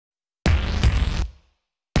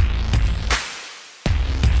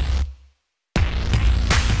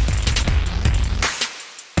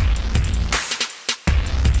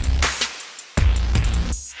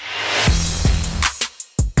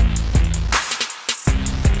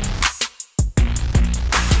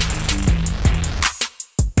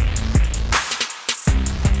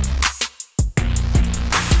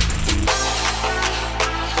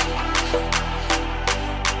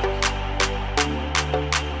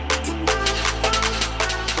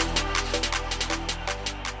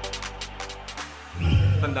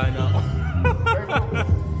matanda na ako.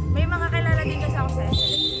 May mga kilala din kasi ako sa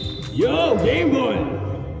SLS. Yo, game ball!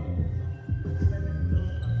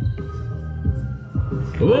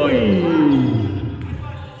 Oy!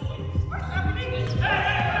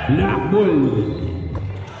 Black ball!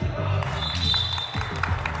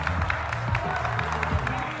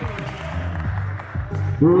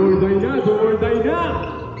 Do or die na!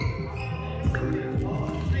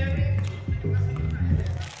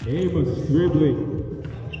 Amos dribbling.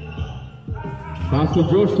 Pass to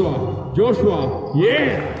Joshua. Joshua,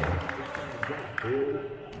 yeah!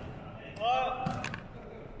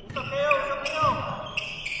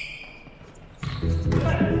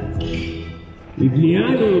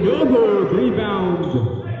 Igliani, no good, rebound.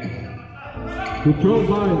 To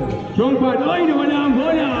Chongpan. Chongpan, oy, nawala ang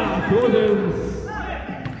bola! Codens.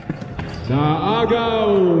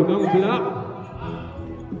 Naagaw ng block.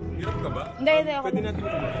 Hirap ka ba? Hindi, ako. Pwede natin.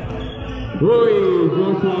 Uy,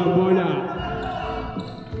 Joshua ang bola.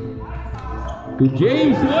 To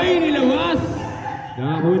James, oy, nilawas.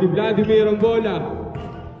 Nakakuha ni Vladimir ang bola.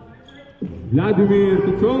 Vladimir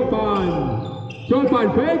to Chongpan. Chongpan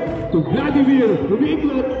fake to Vladimir.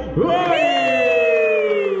 Tumiklop. Uy!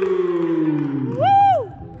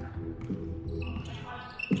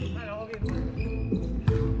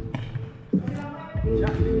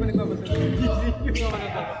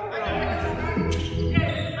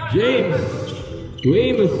 James to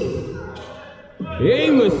Amos.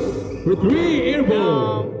 Amos for three, air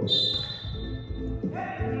ball.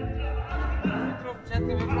 Chat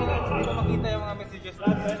kami po, hindi ko makita yung mga messages.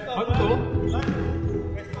 Ano to?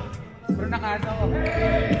 Pero nakaano ko.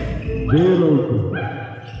 Zero.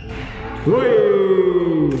 Uy!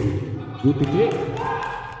 Butik.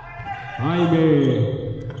 Jaime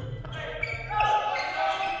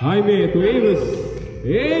to Amos.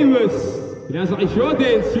 Amos! Pinasa kay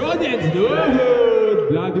Shodens. Shodens! No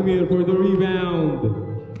good! Vladimir for the rebound.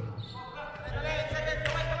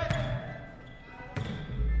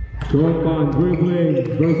 Chongpan dribbling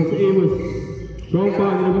versus Amos.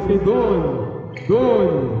 Chongpan ilabas kay Don.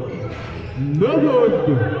 Don! No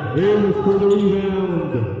good! Amos for the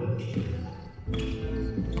rebound.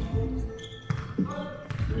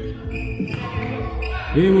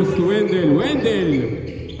 Amos to Wendell. Wendell!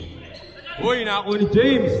 Uy, nakakuha ni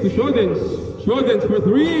James to Shodens. Shodens for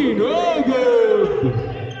three. No good!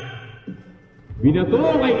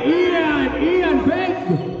 Binato kay Ian. Ian fake.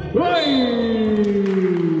 Uy!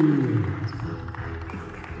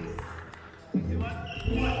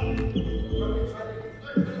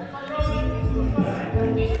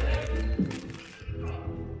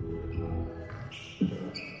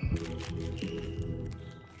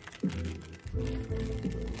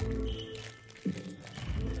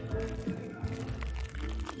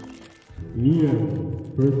 Ian,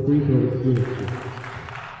 first free throw is good.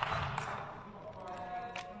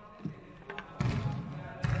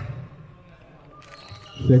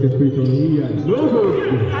 Second free throw, Ian. No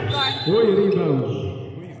good! Uy, rebound.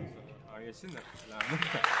 Ayos yun ah. Salamat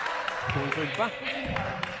ka. Concord pa.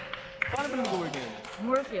 Paano ba nag-work yun?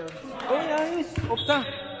 Moorfield. Uy, ayos. Opta.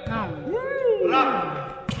 No.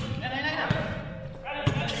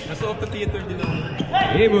 Nasa Opta Theater din ako.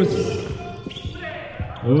 Amos.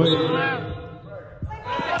 Uy.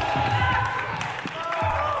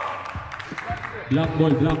 Black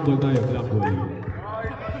ball tayo, black ball.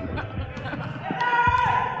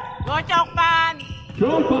 Go, Chongpan!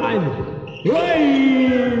 Chongpan! Uy!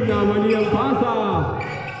 Namali ang pasa!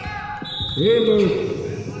 Amos!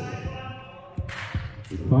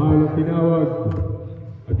 Foul ang tinawag.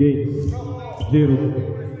 Against zero.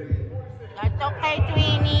 That's okay,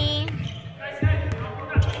 Twinnie.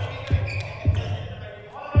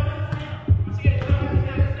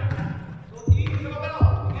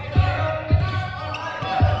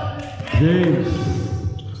 James.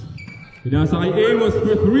 Pinasa kay Amos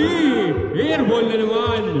for three. Airball na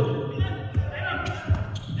naman.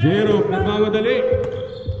 Jerome nagmamadali.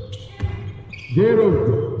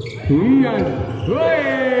 Jerome. To Ian.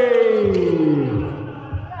 Hey!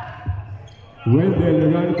 Wendell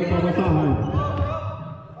nagalit ang pabasahan.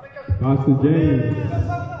 Pass to James.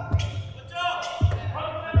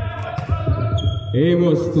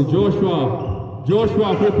 Amos to Joshua.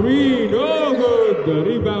 Joshua for three. No good. The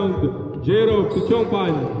rebound. Jerome to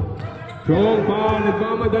Chongpan. Chongpan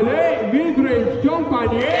nagmamadali. Mid-range.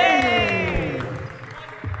 Chongpan. Yeah!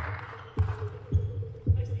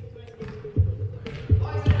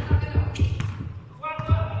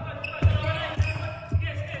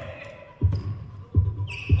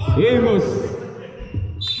 Amos.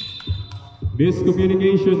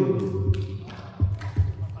 Miscommunication.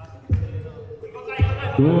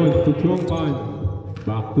 Good to Chongpan.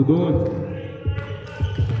 Back to Don.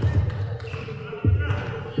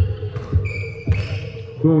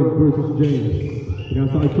 Don versus James.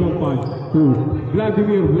 Pinasa kay Chongpan to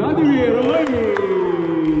Vladimir. Vladimir! Oy!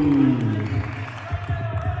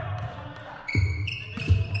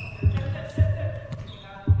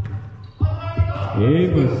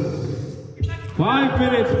 Amos. 5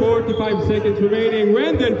 minutes, 45 seconds remaining.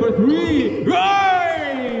 Wendell for 3. Right!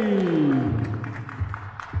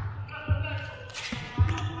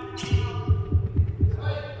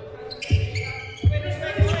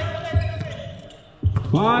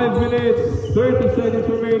 5 minutes, 30 seconds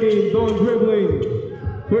remaining. Don dribbling.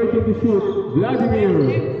 13 to shoot. Vladimir.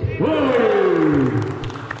 Whoa!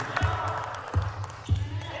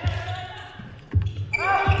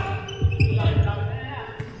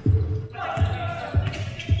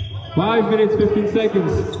 5 minutes, 15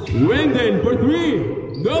 seconds. Wendell for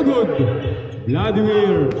 3. No good.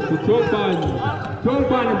 Vladimir to Chongpan.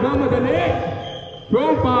 Chongpan nagmamadali.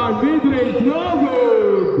 Chongpan mid-range. No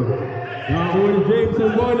good. Nakakuha ni James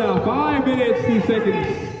ang bola. 5 minutes, 2 seconds.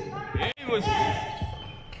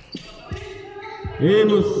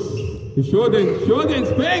 Amos to Shoden.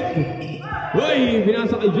 Shoden's fake. Uy,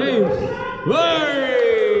 pinasa kay James. Uy!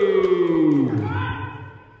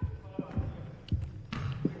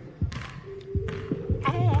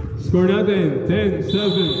 Score natin, 10-7.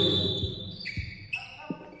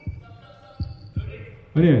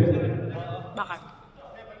 Ano yan? Bakit?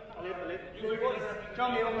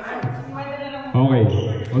 Okay.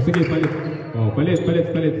 O sige, palit. O, palit.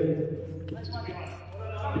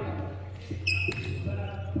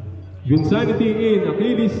 Vinsanity in,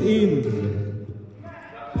 Achilles in.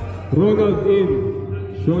 Ronald in.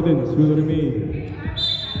 Shodens will remain.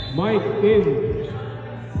 Mike in.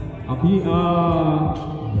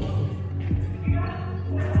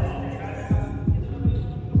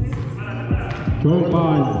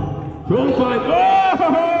 Chongpan. Oh!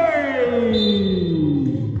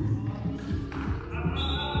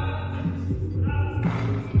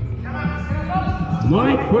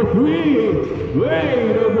 Mike for 3.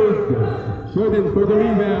 Way no good. Shodens for the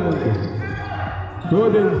rebound.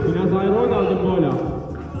 Shodens pinasa kay Ronald ang bola.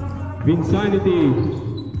 Vinsanity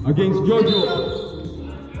against Jojo.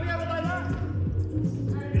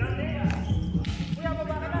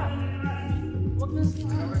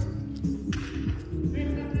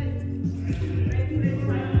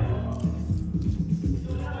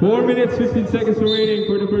 Four minutes, 15 seconds remaining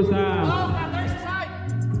for the first half.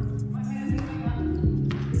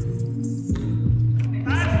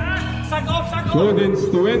 Shodens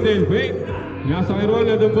to Wendell, fake. Nasa kay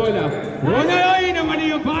Ronald ang bola. Ronald ay naman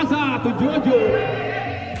yung pasa to Jojo.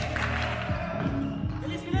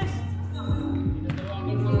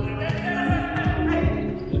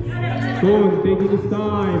 Stone taking his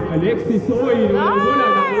time. Alexis Oy,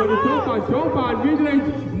 nakuha ni Chongpan, mid-range,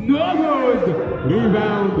 no good.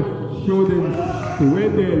 Rebound, Shodens to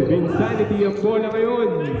Wendell. Vinsanity ang bola ngayon.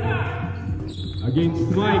 Against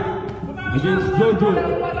Mike, against Jojo.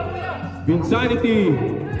 Vinsanity.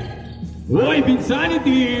 Oy,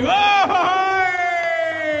 Vinsanity. Oh!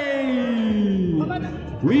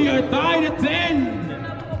 We are tied at 10.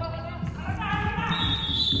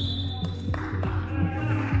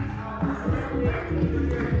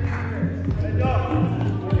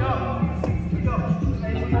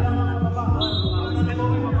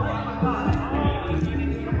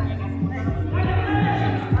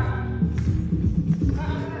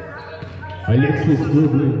 Alexis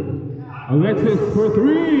dribbling. Alexis for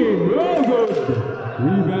 3. No good.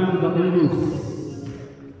 Rebound, Achilles.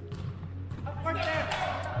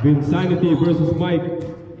 Vinsanity versus Mike.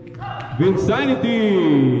 Vinsanity.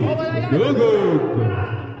 No good.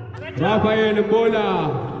 Rafael ang bola.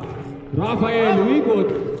 Rafael umikot.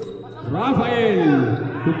 Rafael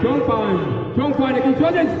to Chongpan. Chongpan against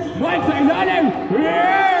Shodens. Mike sa ilalim.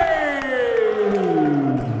 Yeah!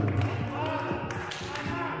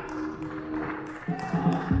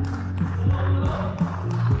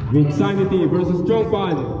 Vinsanity versus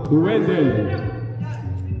Chongpan to Wendell.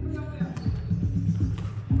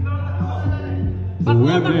 To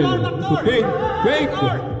Wendell. To fake.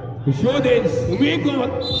 To Shodens.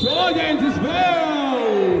 Umikot. Shodens is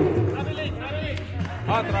fouled.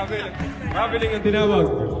 Traveling ang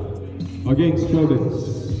tinawag. Against Shodens.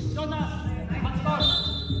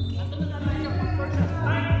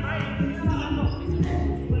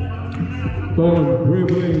 Tom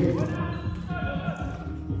dribbling.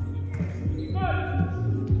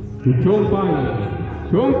 To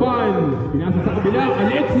Chongpan, pinasa sa kabila,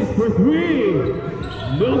 Alexis for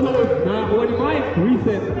 3. No good, nakakuha ni Mike,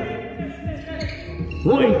 reset.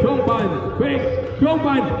 Uy, Chongpan! Fake!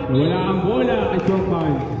 Chongpan! Wala ang bola kay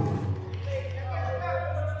Chongpan.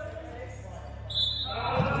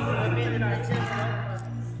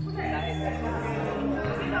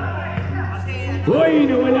 Uy,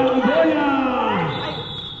 nawala ang bola!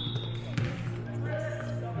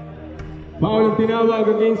 Foul ang tinawag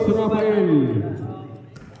against Rafael.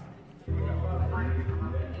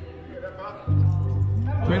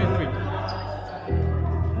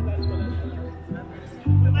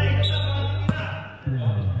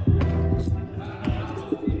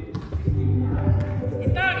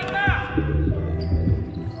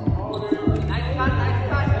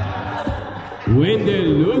 Wendell,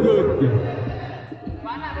 no good.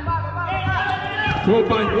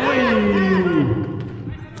 Chongpan,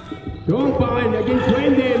 Chongpan against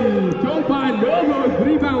Wendell. Chongpan, no good.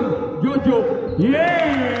 Rebound, Jojo. Yeah!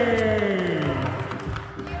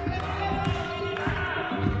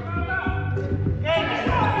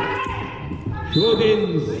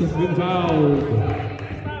 Shudins has been fouled.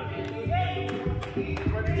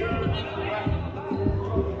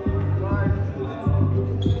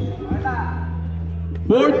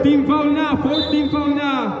 Fourteen foul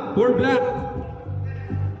na for Black.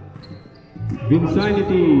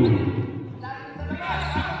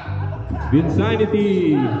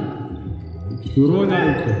 Vinsanity to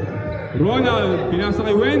Ronald. Ronald, pinasa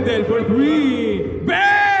kay Wendell for 3.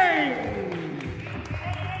 Bang!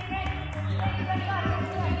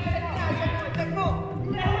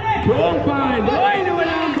 Chongpan! Oy,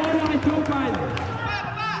 nawala ang bola kay Chongpan.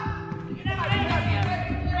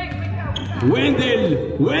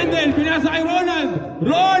 Wendell, pinasa kay Ronald.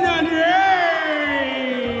 Ronald,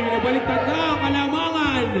 yay! Nabaliktad na ang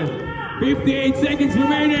kalamangan. 58 seconds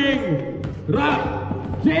remaining.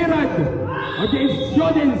 J-Rod against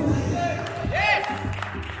Jodens. Yes!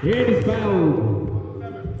 It is fouled.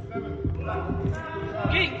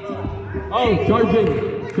 Oh, charging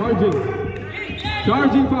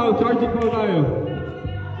foul tayo.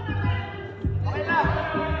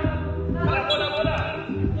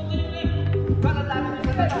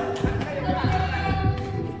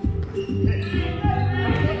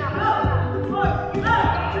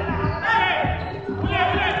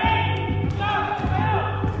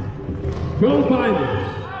 Chongpan!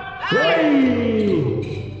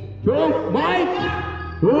 Mike!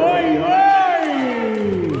 Oi!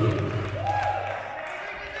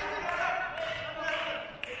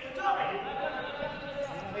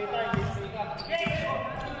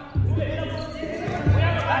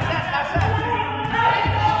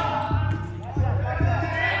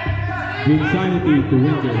 Vinsanity to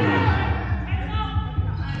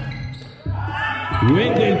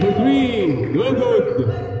Wendell for 3. No good.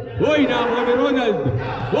 Uy, nakakuha ni Ronald.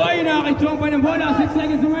 Uy, nakakachongpan ng bola. 6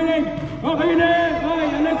 seconds remaining. Okay na. Uy,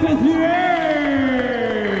 Alexis here.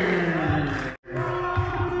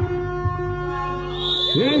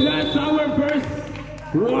 And that's our first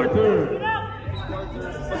quarter.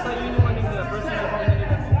 Basta yun yung ano nila, first na foul na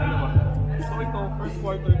nila. Dalawa. So ito, first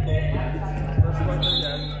quarter to. First quarter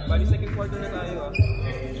yan. Bali second quarter na tayo.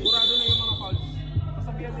 Sigurado na yung mga fouls.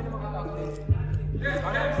 Kasabihan din ng mga tao.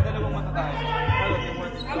 Ano, sa dalawang mata tayo.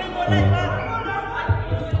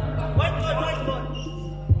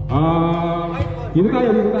 Dito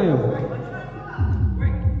tayo.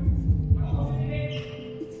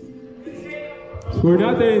 Score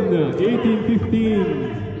natin,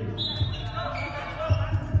 18-15.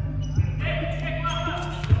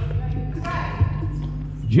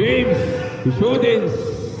 James to Shudins.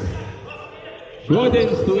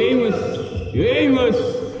 Shudins to Amos.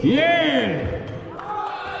 Yeah!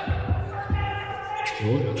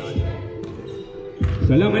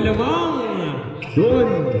 Salang alamang doon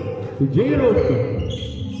si J-Rob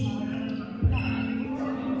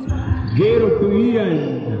to Ian.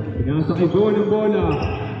 Pinasa kay Don ang bola.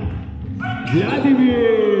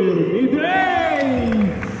 Vladimir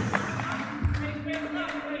Idres.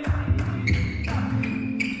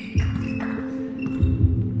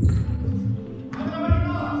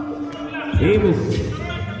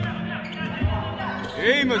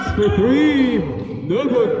 Amos for 3. No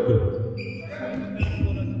good.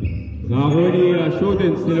 Nakakuha ni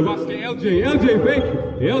Shudins, nilabas kay LJ. LJ fake.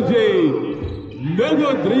 LJ. No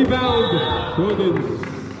good. Rebound. Shudins.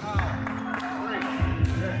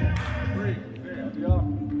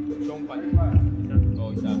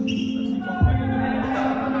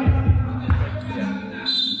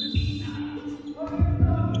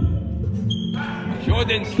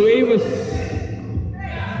 Shudins to Amos.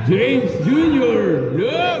 James Jr.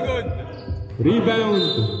 No good. Rebound.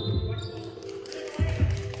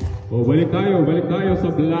 Balik tayo sa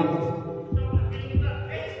Black.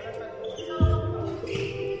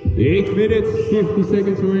 8 minutes, 50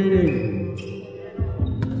 seconds remaining.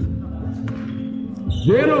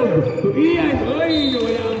 Gerald to Ian. Oy,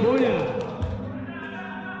 nawala ang bola.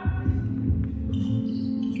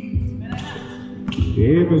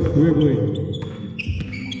 Amos dribbling.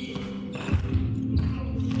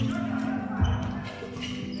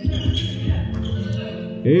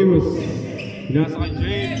 Amos. Pinasa kay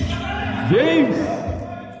James. James.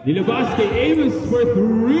 Nilabas kay Amos for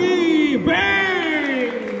 3. Bang!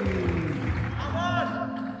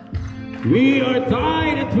 We are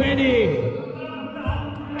tied at 20.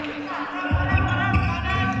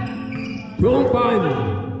 Chongpan.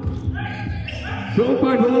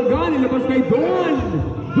 Chongpan humangga. Nilabas kay Don.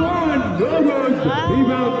 Don. No good.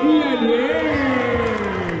 Rebound Ian. Yeah!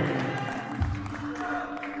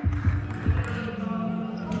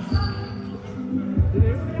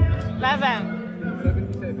 Lavang.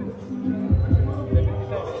 77.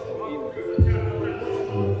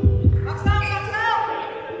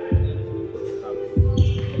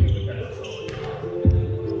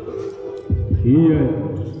 Ian.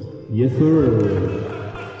 Yes, sir.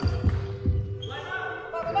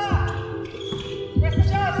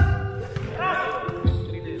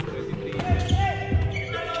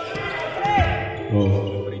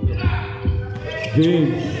 Oh.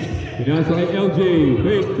 James. Pinasa kay LJ.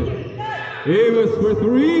 Fake. Amos for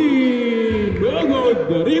 3. No good.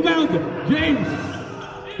 Rebound. James.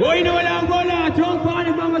 Uy, nawala ang bola. Chongpan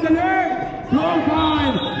nagmamadali.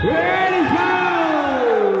 Chongpan. And it's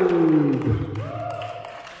fouled.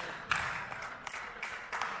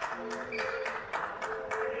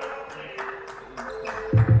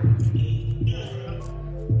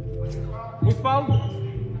 Who's fouled?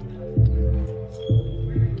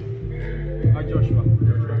 Joshua.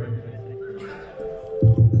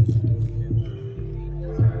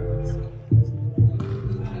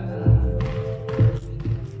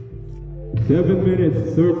 7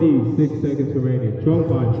 minutes, 36 seconds remaining.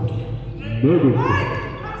 Chongpan. Burger.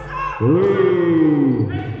 Uy!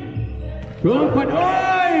 Chongpan!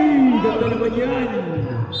 Oy! Ganda naman yan!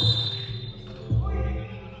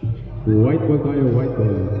 White ball tayo, white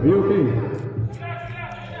ball. Are you okay?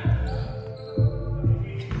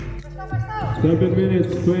 7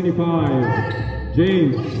 minutes, 25.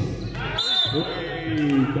 James.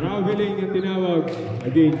 Uy! Traveling ang tinawag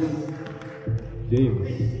against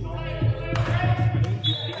James.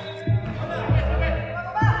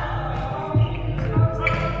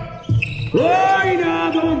 Uy!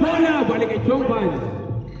 Nakagawa bola! Balik kay Chongpan.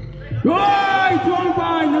 Uy!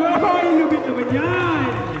 Chongpan! Uy! Lupit naman yan!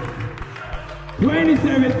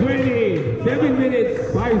 27-20. 7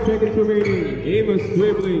 minutes, 5 seconds remaining. Amos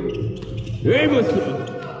dribbling.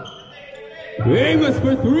 Amos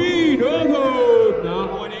for 3. No good!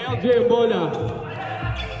 Nakakuha ni LJ ang bola.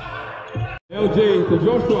 LJ to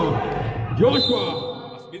Joshua. Joshua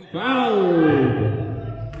has been fouled.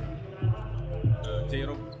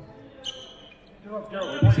 Zero.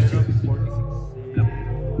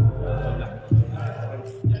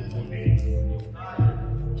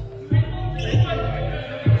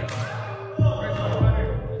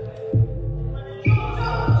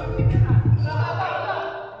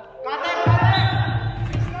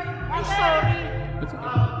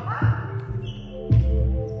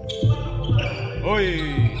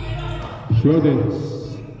 Shordens.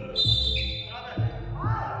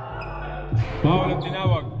 Foul ang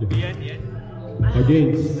tinawag. Yan.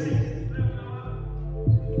 Against.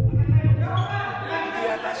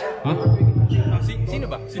 Ha? Sino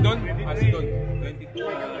ba? Si Don? Si Don. 22.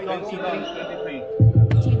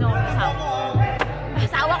 23. Sino ang asawa?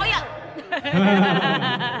 Asawa ko yan!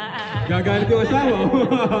 Gagalit yung asawa.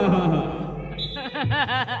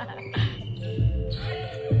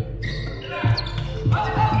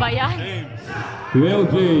 Ba yan? To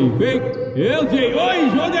LJ. Fake. LJ.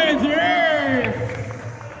 Oy! Shordens! Yes!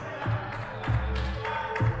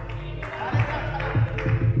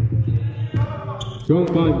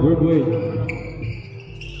 Chongpan dribbling.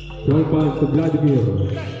 Chongpan to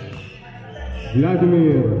Vladimir.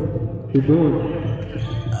 Vladimir to Don.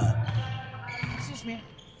 Excuse me.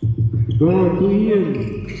 Don to Ian.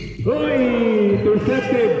 Oy!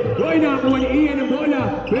 Intercepted. Oy! Nakakuha ni Ian ang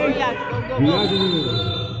bola. Fake. Go.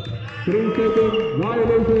 Vladimir. 3 seconds.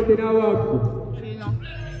 Violation ang tinawag. Sino?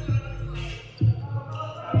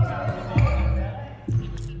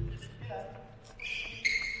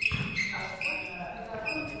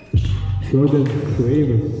 Jordan to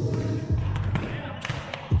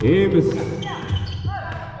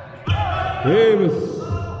Amos.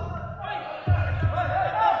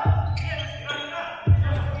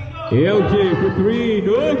 LJ for 3.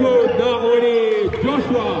 No good. Nakakuha ni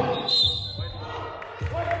Joshua.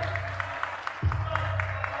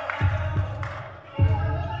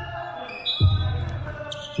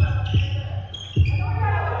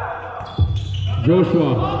 Joshua.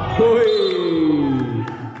 Hoy!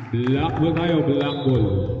 Black ball tayo, black ball.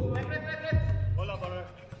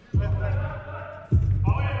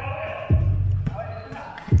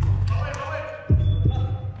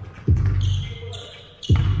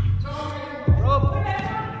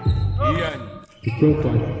 Ian.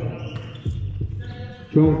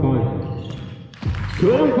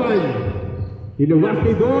 Chongpan. Ilabas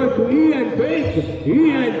ni Don to Ian. Fake.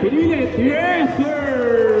 Ian, pinilit. Yes,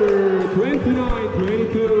 sir!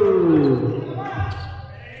 29-22.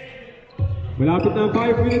 Malapit na ang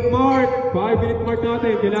 5-minute mark. 5-minute mark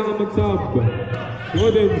natin. Kailangan mag-sub.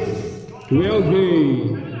 Rodens to LJ.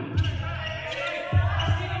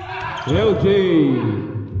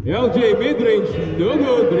 LJ mid-range. No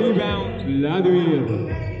good. Rebound. Vladimir.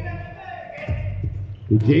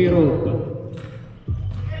 To J-Rock.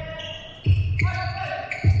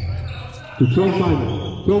 To Chongpan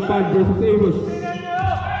versus Amos.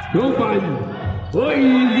 Chongpan. Oy,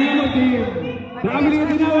 hindi naman team. Traveling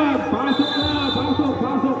ang tinawag. Pasok na. Pasok.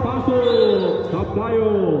 Stop tayo.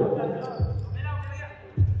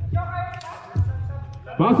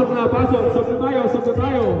 Pasok na. Stop na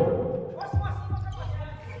tayo.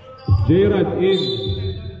 J-Rod in.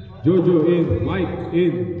 Jojo in. Mike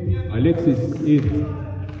in. Alexis in.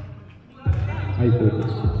 Ay, focus.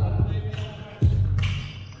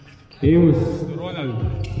 Amos to Ronald.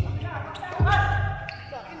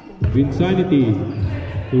 Vinsanity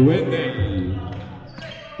to Wendell.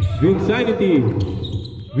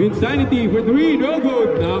 Vinsanity for 3, no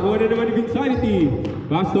good. Nakakuha na naman ni Vinsanity.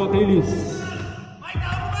 Pass to Achilles.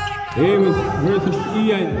 Amos versus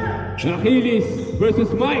Ian. Achilles versus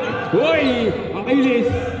Mike. Hoy! Achilles.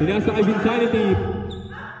 Tinasa kay Vinsanity.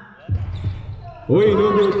 Hoy, no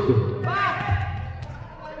good.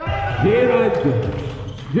 Gerard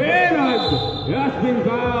has been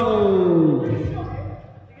fouled.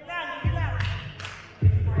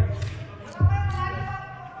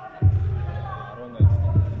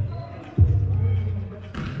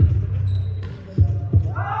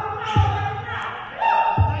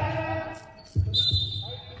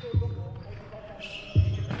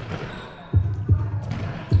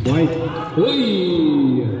 White. Oi!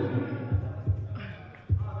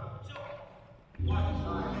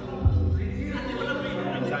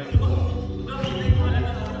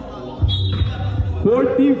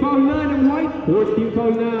 14 foul na ng White. 14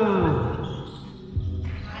 foul na.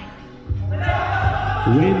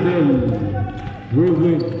 Wendell.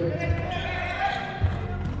 Dribbling.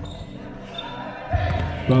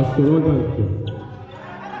 Pass to Ronald.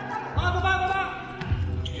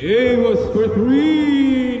 It was for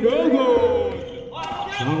 3. No good.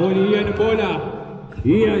 Nakakuha ni Ian ang bola.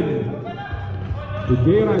 Ian. To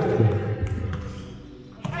Gerard.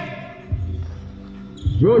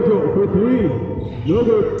 Jojo for 3. No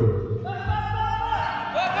good.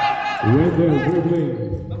 Wendell dribbling.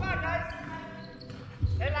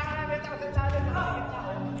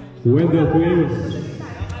 Wendell to Amos.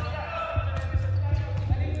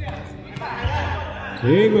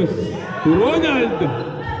 Amos to Ronald.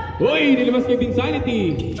 Oy, nilabas kay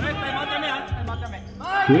Vinsanity.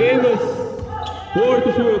 To Amos. 4 to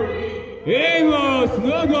shoot. Amos,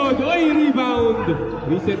 no good. Oy, rebound.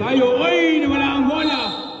 Reset tayo. Oy, nawala ang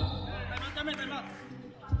bola.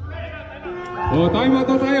 Oh, timeout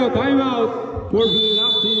tayo. Timeout for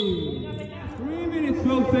Black Team. 3 minutes,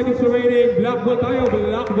 12 seconds remaining. Black ball tayo.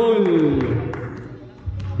 Black ball.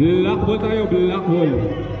 Black ball tayo. Black ball.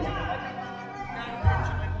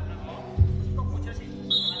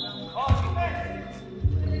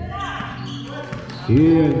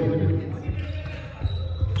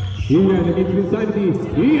 Ian, against Vinsanity.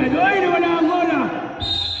 Ian, oy, nawala ang bola.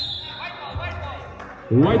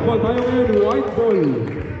 White ball tayo ngayon. White ball.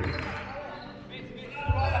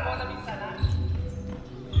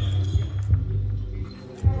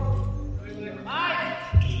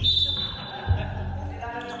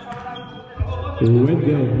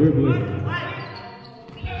 Wendell dribbling.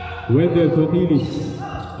 Wendell to Achilles.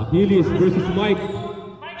 Achilles versus Mike.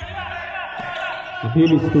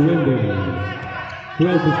 Achilles to Wendell.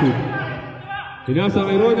 12 to shoot. Tinasa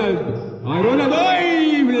kay Ronald. Kay Ronald.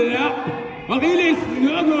 Oy! Black! Achilles!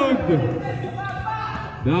 No good!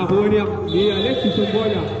 Nakakuha ni Alexis ang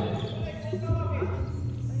bola.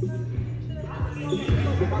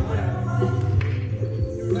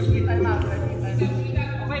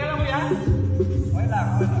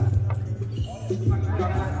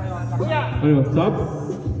 Ano, sub?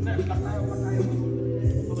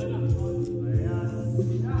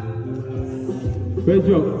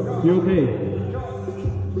 Pedro, you okay?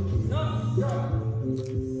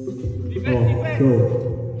 Oh, go.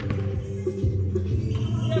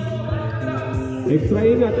 Extra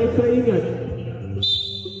ingat, extra ingat.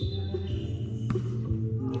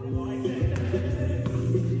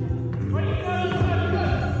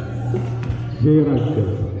 Gerard,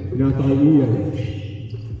 nasa kay Ian.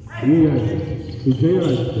 Ian, si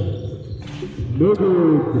Gerard. No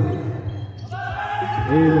good.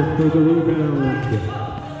 Amos for the rebound.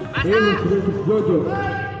 Amos versus Jojo.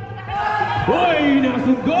 Hoy,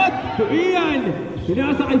 nakasundot to Ian.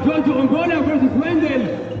 Sinasa kay Jojo ang bola versus Wendell.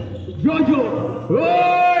 Jojo.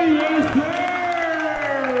 Hoy, yes sir!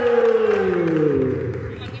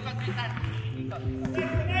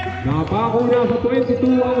 Nakapako na sa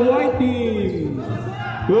 22 ang white team.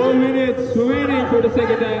 2 minutes remaining for the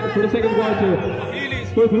second quarter.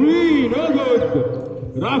 For 3, no good.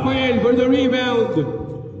 Rafael for the rebound.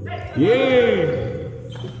 Yeah.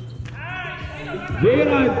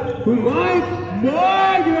 Gerard to Mike.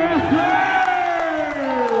 Mike, yes sir!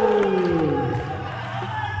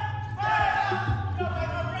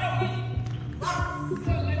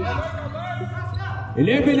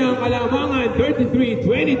 11 ang kalamangan,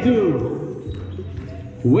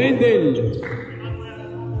 33-22. Wendell.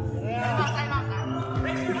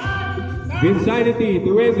 Vinsanity to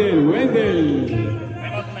Wendell. Wendell.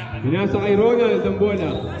 Pinasa kay Ronald ang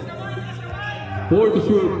bola. 4 to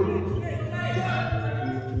shoot.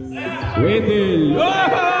 Wendell. Oh!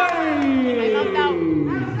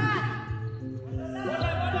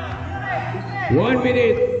 1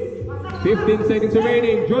 minute. 15 seconds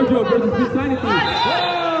remaining. Jojo versus Vinsanity.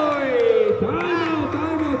 Oy!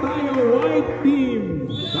 Timeout tayo. White team.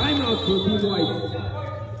 Timeout for Team White.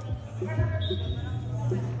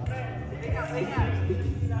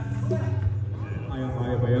 Kaya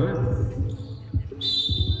ba yan?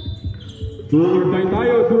 Do or die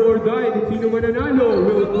tayo. Do or die. Kung sino mananalo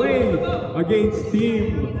will play against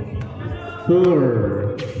Team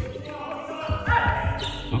 4.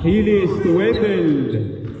 Achilles to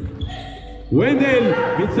Wendell. Wendell,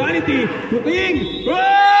 Vinsanity, to King! Oh.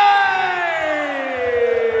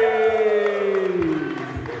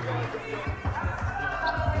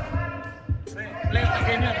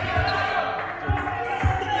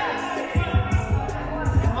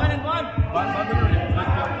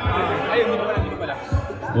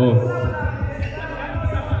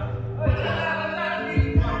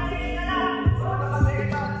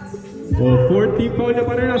 Oh, 14 foul na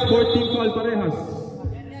parehas, 14 foul parehas.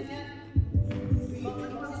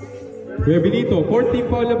 Kuya Benito,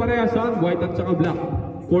 14 foul na parehas ha, white at saka black.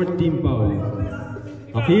 14 foul.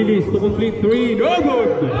 Achilles to complete 3, no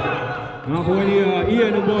good! Nakakuha ni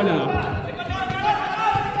Ian ang bola.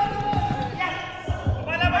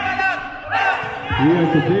 Ian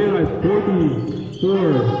to Gerard,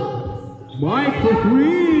 44. Mike for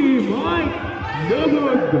 3, Mike, no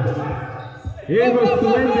good! Amos to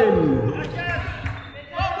Wendell.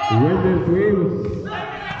 Wendell to Amos.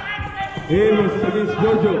 Amos against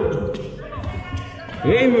Jojo.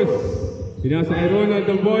 Amos. Pinasa kay Ronald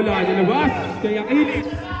ang bola. Nilabas kay Achilles.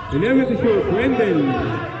 11 to shoot. Wendell.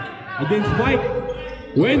 Against Mike.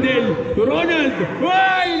 Wendell to Ronald.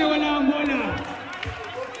 Ay! Nawala ang bola.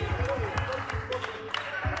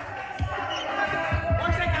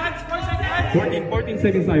 14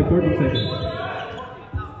 seconds tayo. 14 seconds.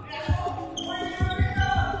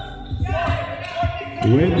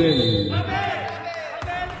 Wendell.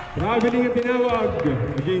 Traveling ang tinawag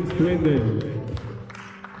against Wendell.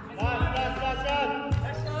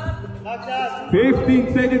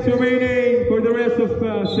 15 seconds remaining for the rest of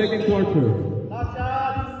second quarter.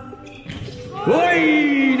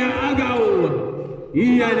 Hoy! Naagaw!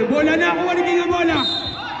 Iyan ang bola na! Kuha ni King ang bola!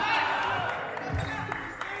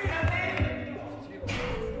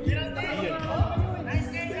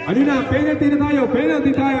 Ano na? Penalty na tayo!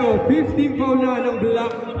 Penalty tayo! 15 foul na ng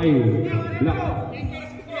black. Ay, black.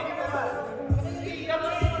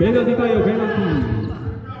 Penalty tayo, penalty.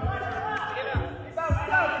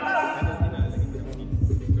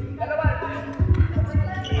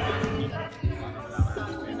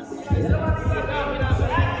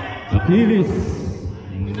 Achilles.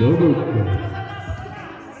 No good.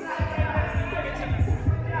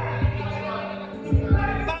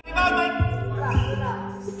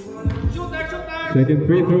 Second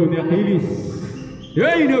free throw ni Achilles.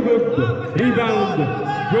 Hey, no good. Rebound.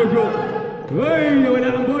 Jojo. Hey,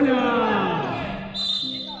 nawala ang bola.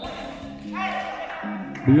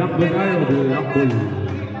 Black ball tayo. Black ball.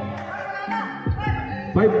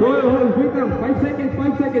 5 goal. Wait lang. 5 seconds.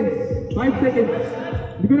 5 seconds. 5 seconds.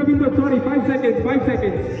 Hindi ko na pindot. Sorry. 5 seconds. 5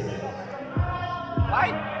 seconds.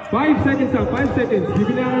 5 seconds lang. 5 seconds.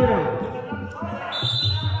 Bibinahan na.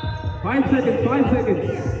 5 seconds. 5 seconds.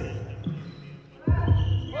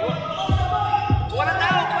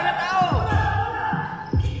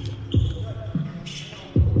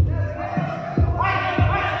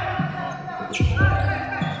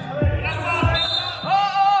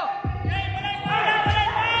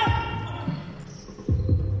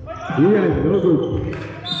 Ian, no good.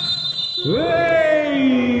 Hey!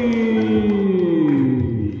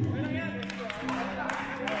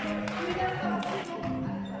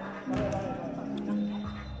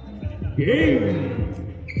 Game!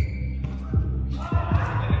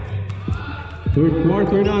 Third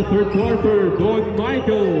quarter now, third quarter. Don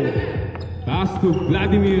Michael. Pass to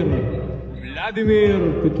Vladimir. Vladimir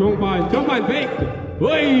to Chongpan. Chongpan fake.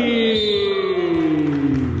 Oi!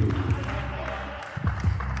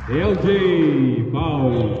 LJ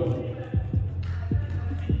foul.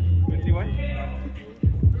 21?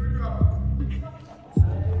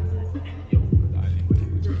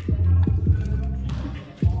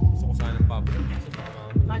 Gusto ko sana ng pablo.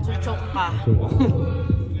 Machuchok ka.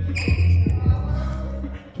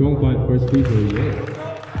 Chongpan first free throw,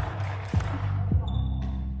 yes.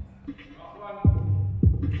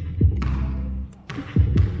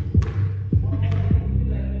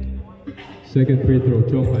 Second free throw,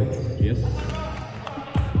 Chongpan, yes.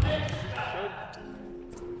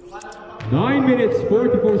 9 minutes,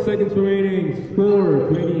 44 seconds remaining.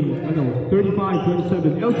 Score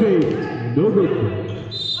 35-27. LJ, no good.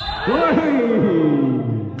 Hey!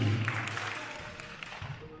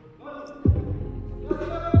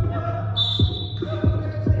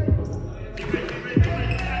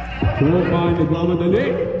 Chongpan nagmamadali.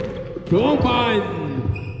 Chongpan!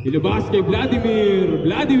 Ilabas kay Vladimir.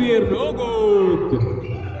 Vladimir, no good.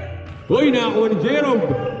 Uy, nakakuha ni Jerome.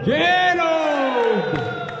 Jerome!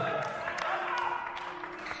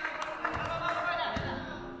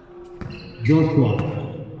 Joshua.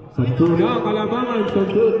 Sampu na kalamangan.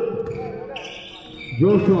 Sampu.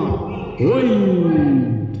 Joshua. Uy!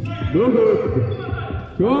 No good.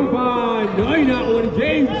 Chongpan! Uy, nakakuha ni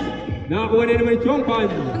James. Nakakuha na naman ni Chongpan.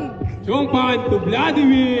 Chongpan to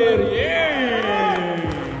Vladimir. Yeah!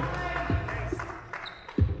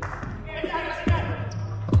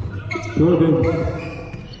 Jordan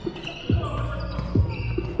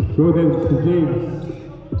to James.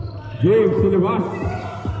 James sinabas.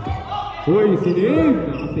 Uy, sinib.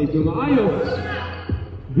 Nakasave na maayos.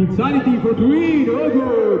 Vinsanity for three. No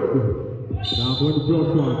good. Nakakuha ni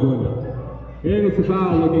Joshua. And it's a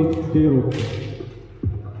foul against Jero.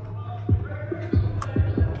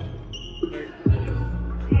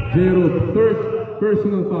 Jero, third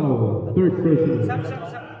personal foul. Third personal.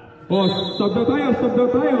 Oh, stop daw tayo.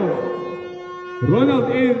 Ronald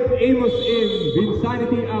in, Amos in,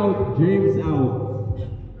 Vinsanity out, James out.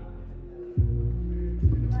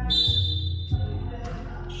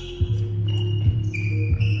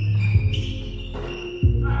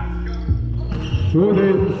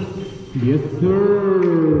 Students, yes sir.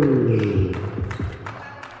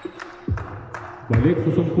 Balik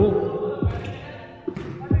sa 10.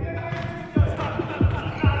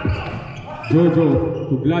 Jojo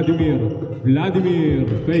to Vladimir. Vladimir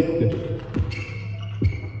faked.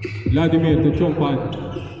 Vladimir to Chongpan.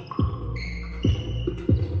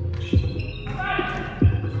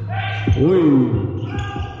 Uy.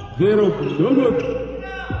 Zero. No good.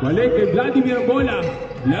 Balik kay Vladimir ang bola.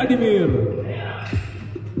 Vladimir.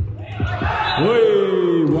 Uy.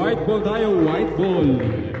 White ball tayo. White ball.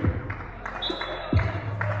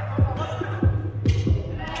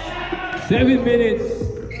 Seven minutes.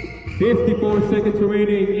 54 seconds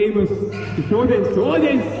remaining. Amos to Jordan.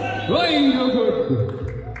 Jordan! Oy, no good.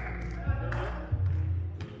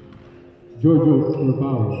 Jojo for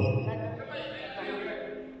foul.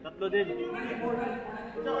 Tatlo din.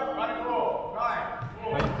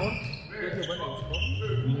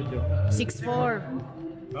 6-4.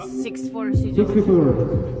 6-4 si Joe.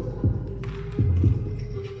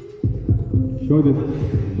 64. Jordan.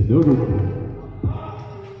 No good.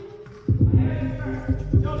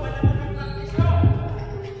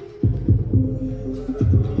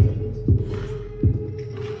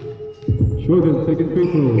 Jordan, second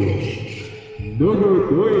free throw. No good.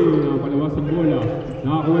 Uy, nakapalawas ang bola.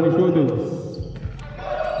 Nakakuha ni Jordan.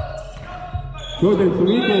 Jordan,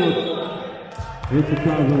 sumikot. It's a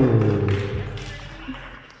travel.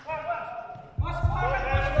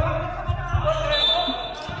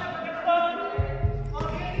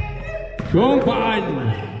 Chongpan.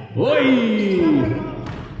 Uy!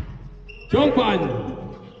 Chongpan.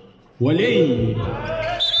 Walay.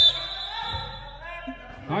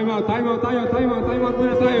 Time out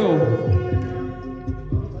muna tayo.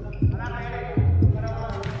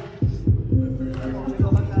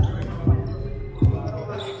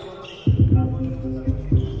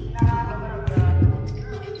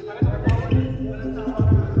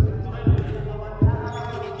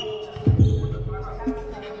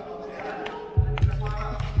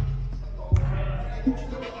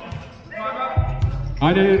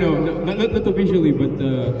 No, not officially, but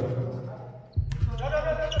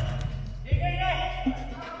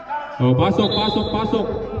Oh, pasok.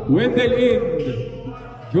 Wendell in.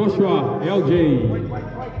 Joshua, LJ.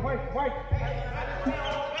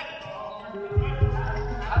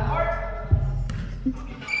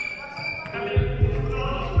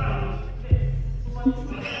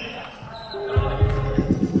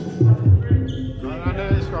 Ano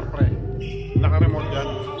yung score, pre? Naka-remote yan.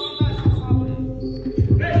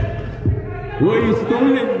 Uy,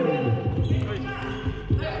 stolen.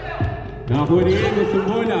 Nakakuha ni Amos yung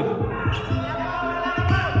bola.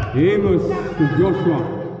 Amos to Joshua.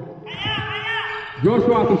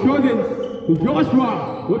 Joshua to Shoggins. To Joshua.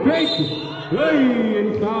 Good fake. Hey,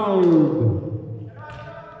 and fouled.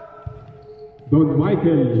 Don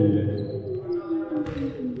Michael.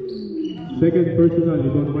 Second personal ni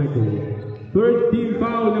Don Michael. Third team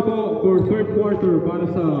foul na po for third quarter para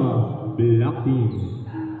sa Black Team.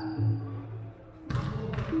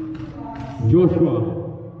 Joshua.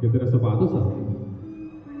 Ganda na sapatos ha.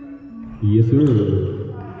 Yes sir.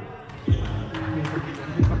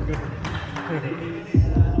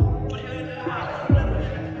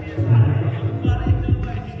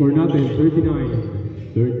 Score natin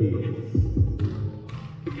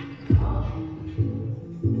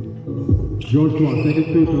 39-30. Joshua, second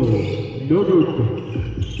free throw. No good.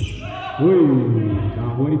 Uy,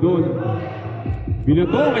 nakakuha ni Don.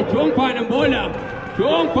 Binato kay Chongpan ang bola.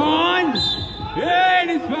 Chongpan!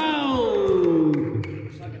 And it's fouled!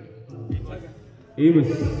 Amos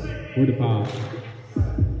for the foul.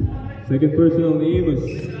 Second personal ni Amos.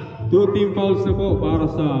 2 team fouls na po para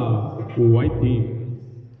sa white team.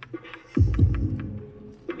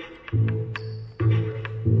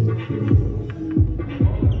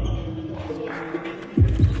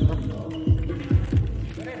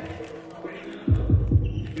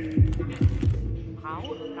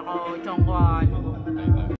 Ako, Chongwan.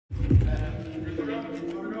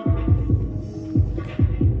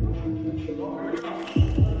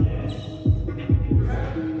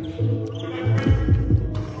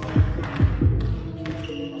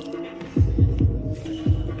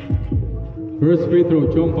 First free throw,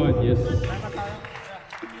 Chongpan, yes.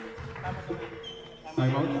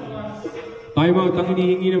 Timeout? Timeout ang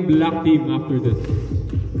hinihingi ng black team after this.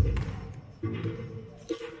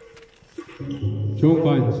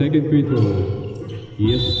 Chongpan, second free throw.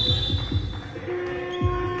 Yes.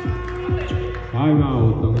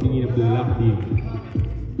 Timeout ang hinihingi ng black team.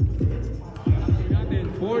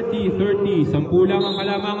 40-30, 10 lang ang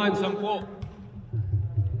kalamangan, 10.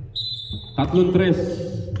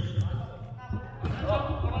 3-3.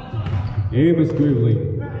 Amos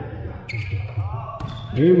dribbling.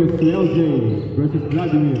 Amos to LJ versus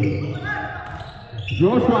Vladimir.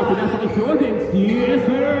 Joshua pinasa kay Shoggins. Yes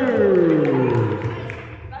sir!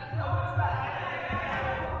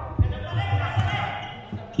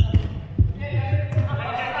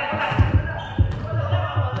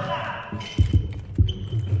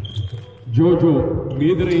 Jojo,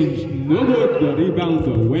 mid-range, no good. The rebound,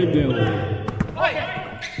 Wendell.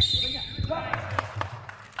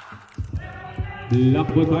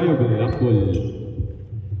 Black ball tayo, black ball.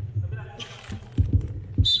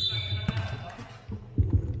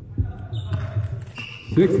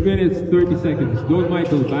 Six minutes, 30 seconds. Don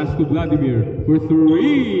Michael, pass to Vladimir for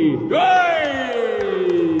 3.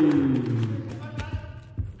 Hey!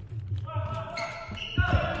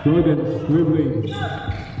 Shoggins dribbling.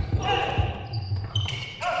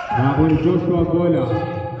 Nakakuha ni Joshua bola.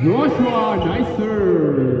 Joshua, nice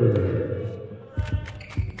serve.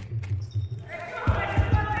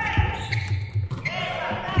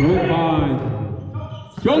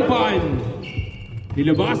 Chongpan!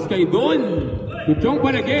 Nilabas kay Don. To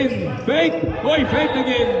Chongpan again. Fake! Hoy, fake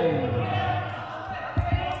again!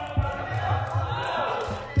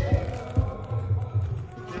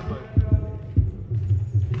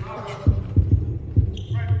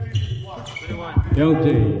 LJ.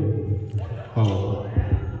 Foul.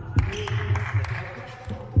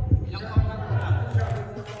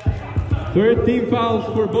 Third team fouls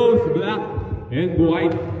for both black and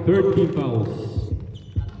white. 13 fouls.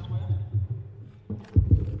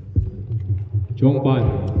 Chongpan,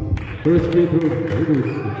 first free throw. Very good.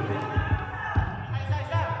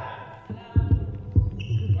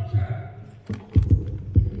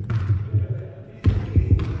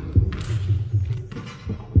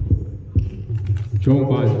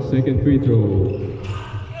 Chongpan, second free throw.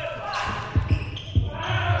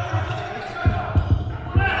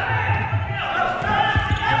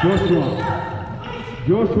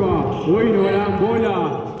 Joshua, uy, nawala ang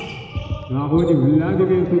bola. Nakakuha ni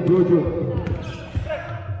Vladimir to Jojo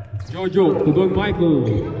to Don Michael.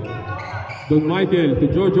 Don Michael to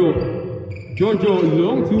Jojo. Jojo,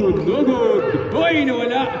 long two, no good. Uy,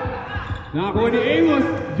 nawala. Nakakuha ni Amos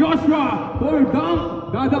Joshua for dunk.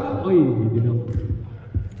 Dadak. Ay, hindi na.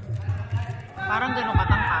 Parang ganun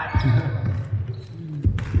katangkad.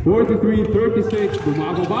 43-36.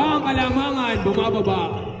 Bumababa ang kalamangan. Bumababa.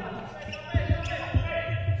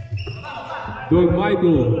 Don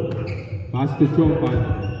Michael. Pass to Chongpan.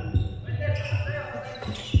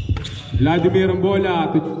 Vladimir ang bola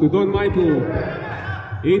to Don Michael.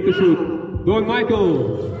 8 to shoot. Don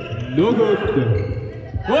Michael. No good.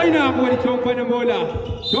 Hoy, nakakuha ni Chongpan ang bola.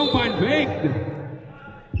 Chongpan faked.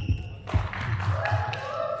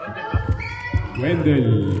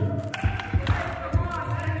 Wendell.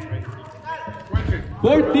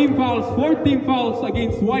 14 fouls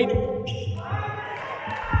against White.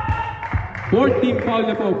 14 foul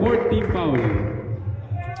na po, 14 foul.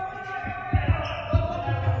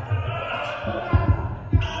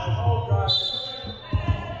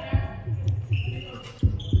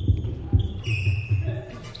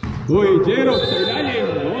 Uy, Jero sa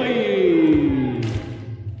ilalim. Uy.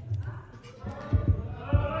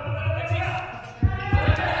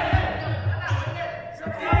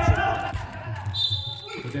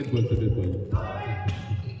 Dead ball.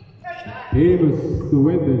 Amos to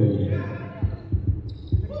Wendell.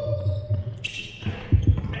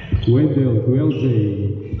 Wendell to LJ.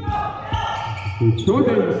 To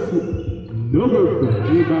Chodens. No good.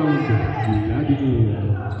 Rebound. Vladimir.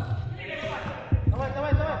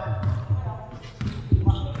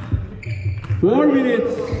 4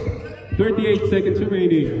 minutes, 38 seconds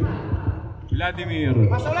remaining. Vladimir.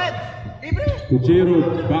 To Jero,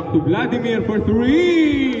 back to Vladimir for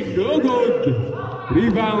 3. No good.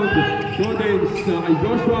 Rebound. Chodens kay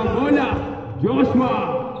Joshua Mola. Joshua.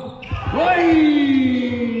 Hoy!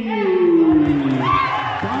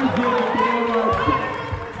 Sergeant forward.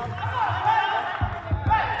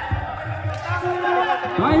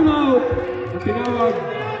 Timeout. Tinawag.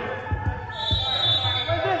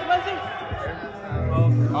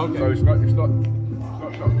 Okay. So it's not shot.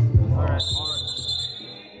 Alright.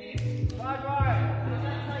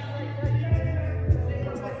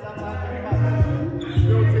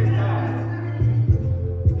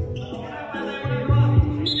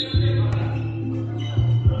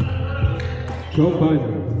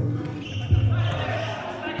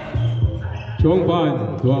 Chongpan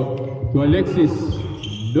to Alexis.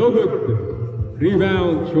 No good.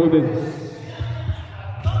 Rebound, Chodens.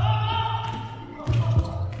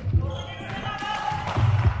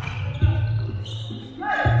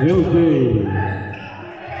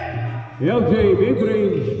 LJ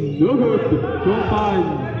mid-range, no good. Chongpan.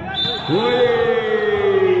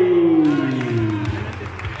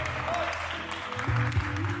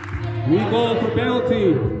 We call for penalty.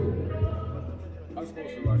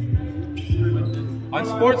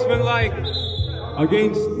 Unsportsmanlike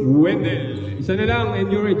against Wendell. Isa na lang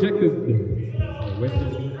and you're ejected.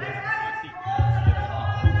 Wendell.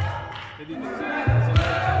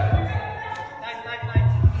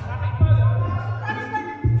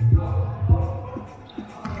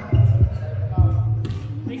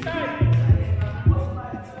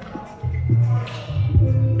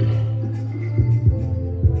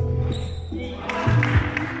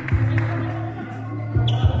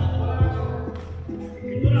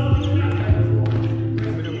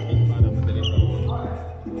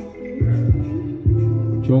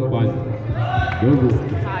 Chongpan. Yogo.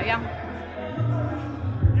 Sayang.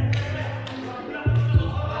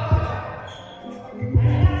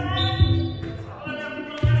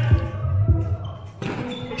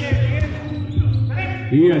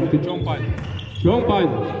 Ian to Chongpan. Chongpan.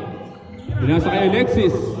 Pinasa kay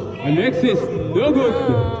Alexis. Alexis. No good.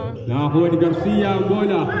 Nakakuha ni Garcia ang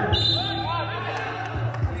bola.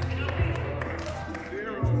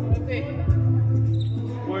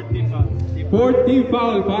 14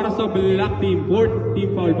 foul para sa black team. 14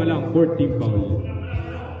 foul pa lang. 14 foul.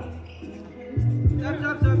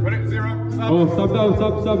 Oh, sub daw.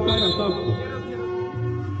 Sub tayo. Sub.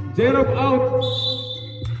 Zero out.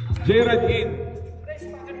 Gerard in.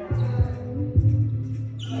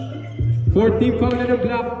 14 foul na ng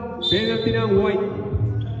black. Penalty ng white.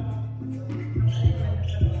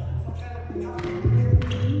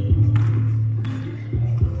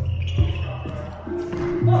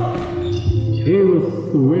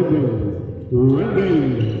 Amos to Wendell. Wendell.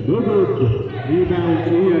 No good. Rebound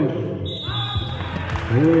Ian.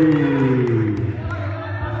 Hey.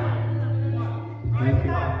 Thank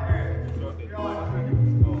you.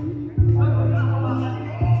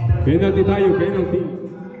 Penalty tayo. Penalty.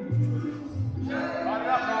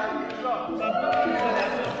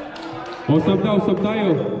 O, sub tayo.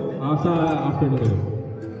 Sa after na tayo.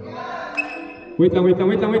 Wait lang,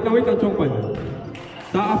 Chongpan.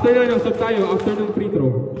 After na, sub tayo. After ng free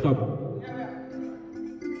throw, sub.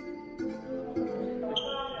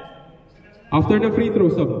 After ng free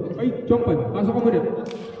throw, sub. Ay, Chongpan, pasok ko muna.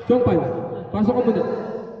 Chongpan, pasok ko muna.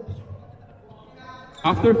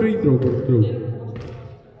 After free throw, throw.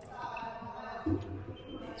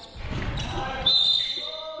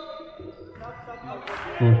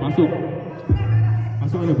 Oh, pasok.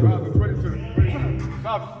 Pasok ka na, bro.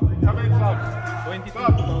 Subs. How many subs? 22.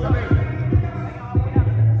 Subs. Come in.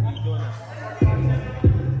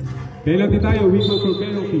 Penalty tayo, we go for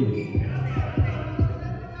penalty.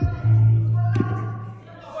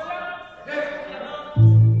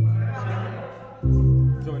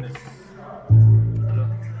 Jonas.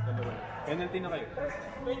 Penalty na kayo.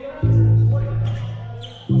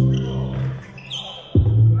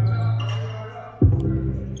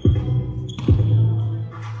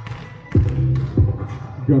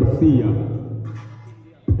 Garcia.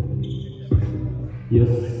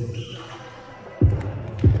 Yes.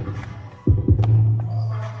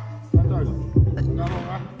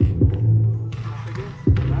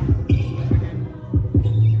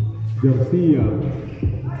 Garcia.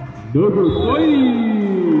 Number 20.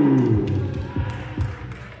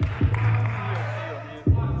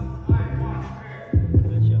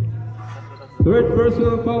 Third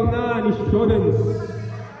personal foul na ni Shodens.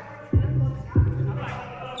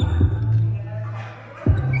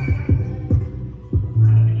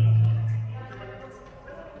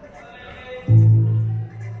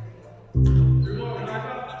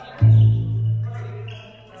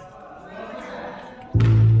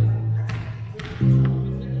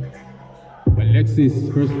 Alexis,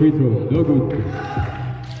 first free throw, no good.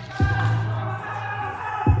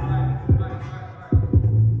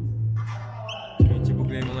 Medyo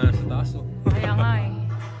problema nga sa taas, oh. Kaya nga eh.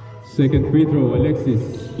 Second free throw, Alexis.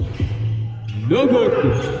 No good!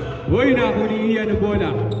 Uy, naku ni Ian ang bola.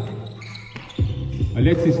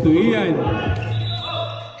 Alexis to Ian.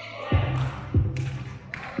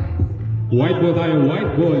 White ball tayo,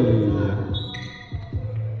 white ball.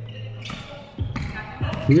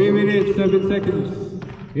 3 minutes, 7 seconds.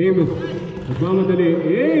 Amos, nagmamadali.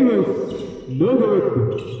 Amos, no good.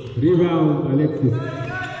 Rebound, Alexis.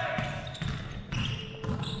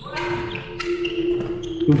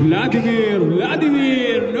 To Vladimir,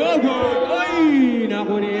 no good. Ay,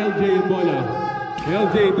 naku ni LJ yung bola.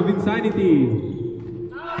 LJ to Vinsanity.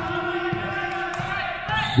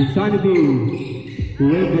 Vinsanity to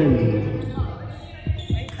Wendell.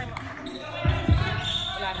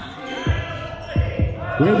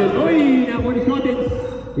 Wendell, oy, naku ni Shotens.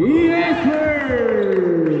 Yes, sir!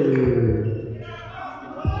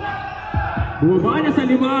 Bumaba na sa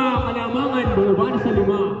 5, Kalamangan, bumaba na sa 5.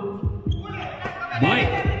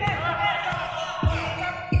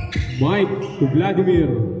 Mike to Vladimir.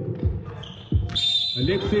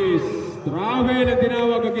 Alexis, travel ang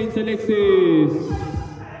tinawag against Alexis.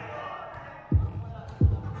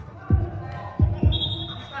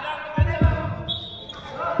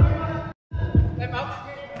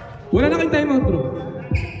 Wala na kayong timeout, bro.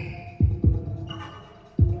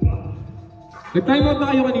 Nag-timeout na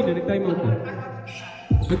kayo kanina, nag-timeout na.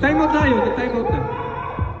 Nag-timeout na kayo, nag-timeout na.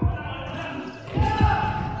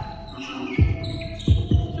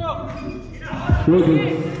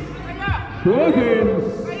 Shogans!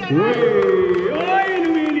 Uy,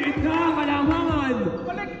 lumiliit na ang Kalamangan!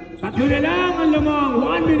 Tatlo na lang ang lamang,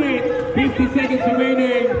 1 minute, 50 seconds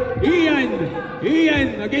remaining. Ian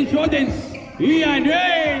against Shogans. Ian,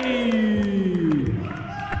 hey!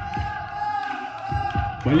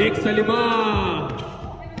 Balik sa 5.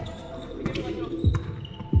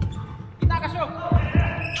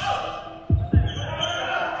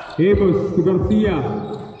 Amos to Garcia.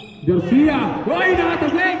 Uy,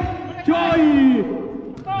 nakataglig! Joy!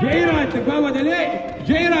 J-Rod, nagmamadali!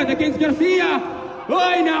 J-Rod against Garcia!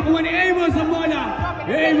 Uy, nakakuha ni Amos ang bola!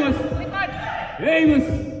 Amos!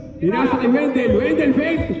 Inasa kay Wendell! Wendell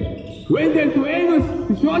fake! Wendell to Amos!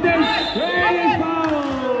 To Shoulders! Hey,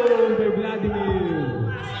 foul! By Vladimir!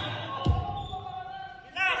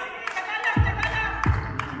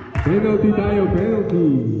 Penalty tayo, penalty!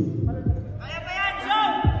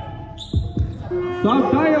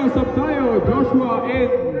 Sub tayo! Joshua in!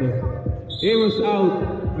 Amos out!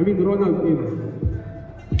 Ronald in.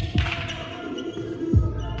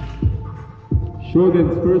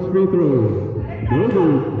 Shoulders first free throw. No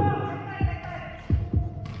good.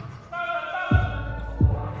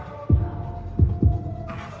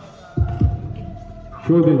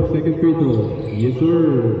 Shoulders second free throw. Yes sir.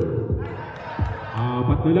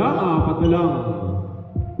 Apat na lang.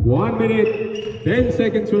 1 minute, 10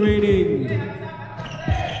 seconds remaining.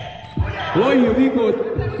 Uy, umikot.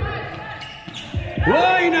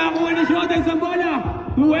 Uy, nakakuha ni Showtime sa bola.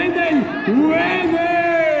 Wendell!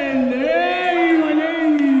 Wendell! Hey,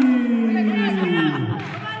 walay!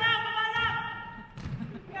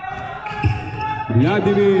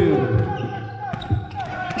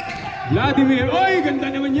 Vladimir! Oy,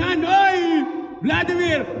 ganda naman yan! Oy!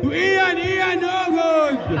 Vladimir! To Ian! Ian! Oh,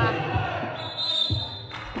 good!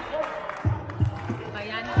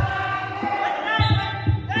 Ayan.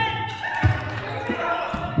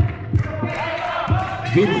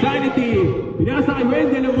 Vinsanity! Pinasa kay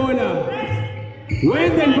Wendell ang bola.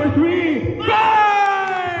 Wendell for 3!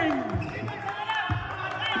 Bang!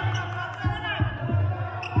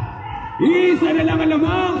 Isa na lang ang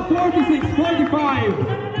lamang.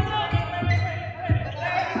 46-45.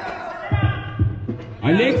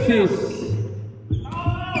 Alexis.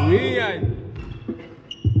 Ian.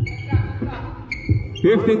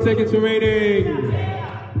 15 seconds remaining.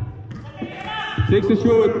 6 to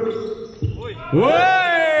shoot. Way!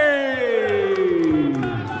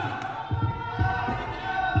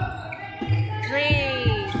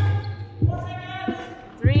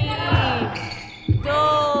 3, 2,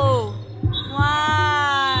 1.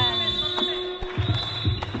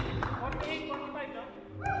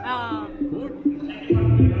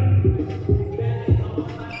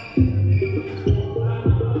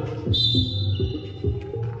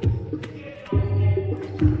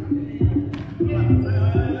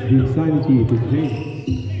 Insanity to James.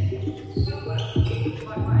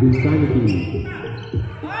 Insanity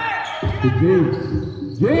to James.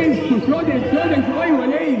 James to Showtime. Showtime. Oy,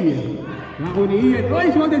 walay. Nako ni Ian.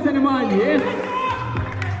 Oy, Showtime sa naman. Yes.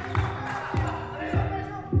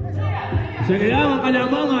 Isa na lang ang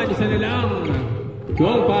kalamangan. Isa na lang.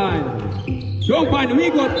 Chongpan. Chongpan,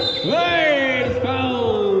 umikot. Hey, it's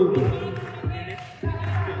fouled.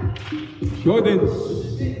 Showtime.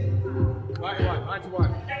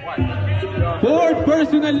 Fourth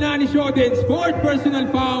personal na ni Showtime. Fourth personal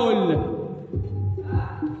foul.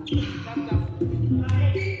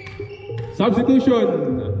 Substitution.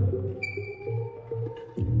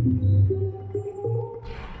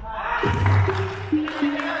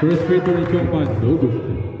 First free throw ni Chongpan. No good.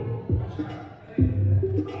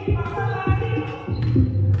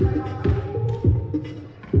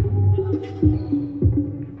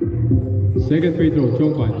 Second free throw,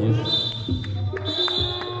 Chongpan. Yes.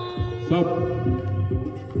 Sub.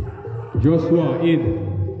 Joshua in.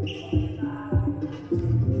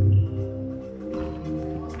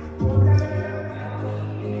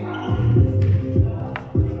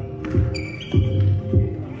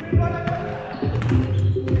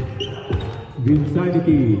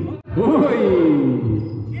 Vinsanity. Oi!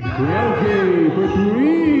 12K for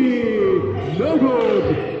 3. No good.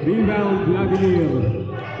 Rebound, Vladimir.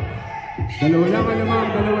 Dalawa lang ang naman,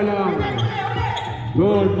 dalawa lang.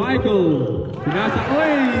 Goal, Michael. Pinasa,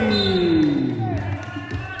 oy!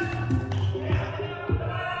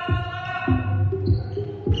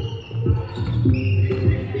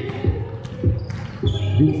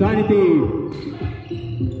 Vinsanity.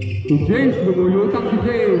 To James, lumulutang si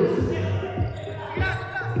James.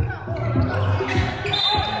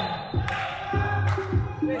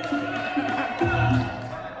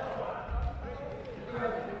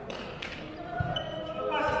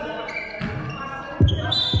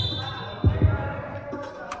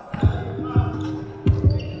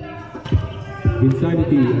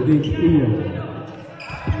 Vinsanity against Ian.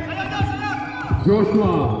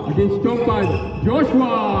 Joshua against Chongpan.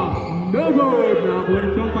 Joshua! No good! Nakakuha ni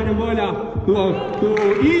Chongpan ang bola to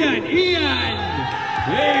Ian! Ian!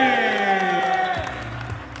 Yeah!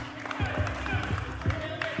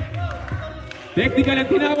 Technical ang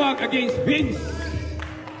tinawag against Vince.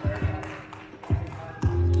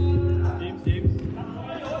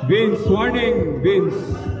 Vince, warning! Vince.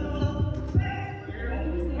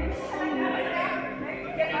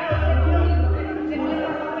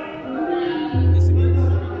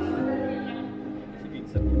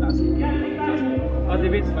 Si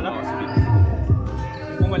Vince pala. Si Vince.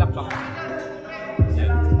 Pumalakpak. Yan.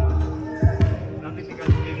 Non-technical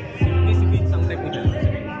si Vince. Hindi si Vince ang technical. Si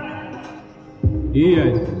Vince.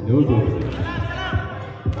 Ian, no good.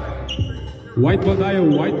 White ball tayo,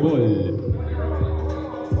 white ball.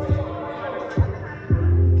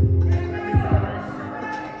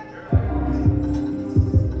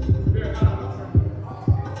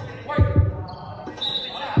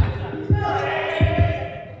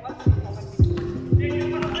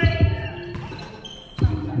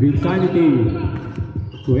 Vinsanity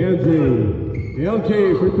to LJ.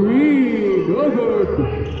 LJ for 3. No good.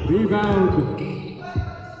 Rebound.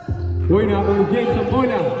 Uy, nakakuha ni James ang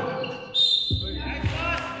bola.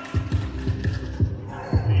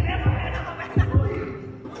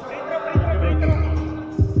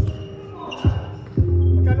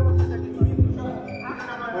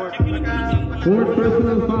 Fourth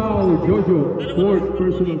personal foul, Jojo. Fourth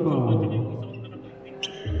personal foul.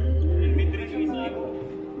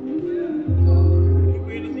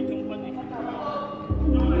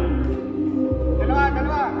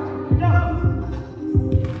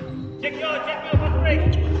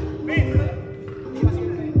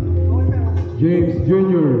 James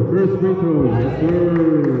Jr., first free throw. Yes, sir.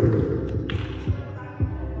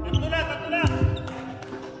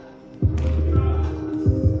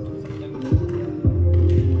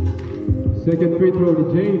 Second free throw to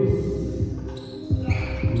James.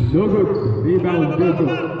 No good. Rebound, Jojo.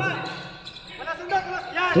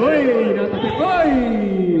 Oy! Natakip! Oy!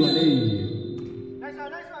 Walay!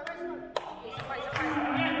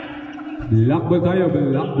 Black ball tayo,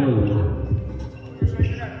 black ball.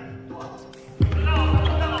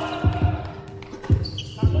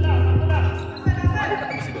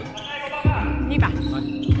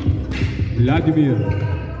 Vladimir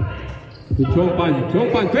to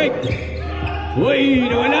Chongpan fake. Uy,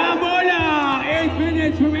 nawala ang bola. 8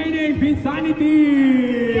 minutes remaining. Vinsanity.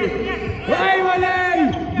 Uy, walay.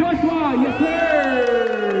 Joshua, yes sir.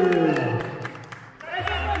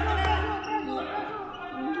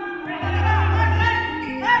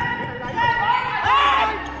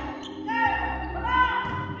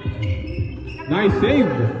 Nice save.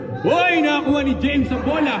 Uy, nakakuha ni James ang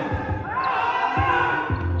bola.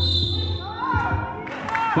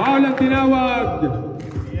 Foul ang tinawag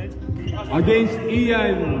against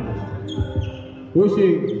Ian.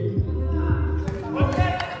 Pushing.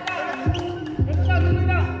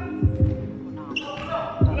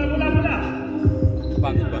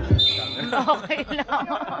 Okay lang.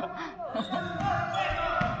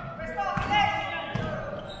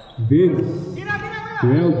 Vince to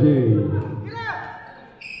LJ.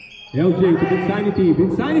 LJ to Vinsanity.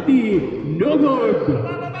 Vinsanity, no good.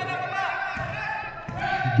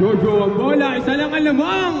 Jojo ang bola, isa lang ang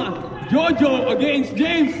lamang. Jojo against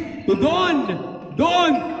James to Don.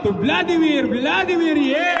 Don to Vladimir. Vladimir,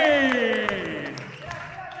 yeah!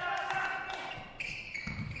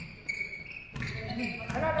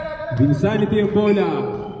 Vinsanity ang bola.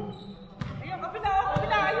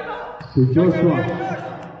 To Joshua.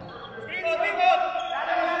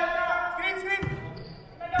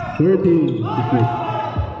 30 to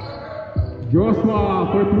 6.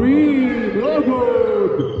 Joshua for 3, no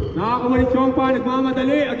good. Nakakuha ni Chongpan,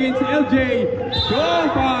 nagmamadali against LJ.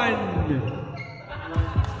 Chongpan.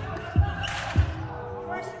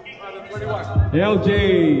 LJ.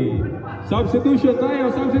 Substitution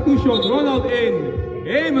tayo, substitution. Ronald in,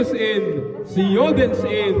 Amos in, si Yoden's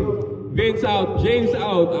in, Vince out, James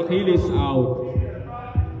out, Achilles out.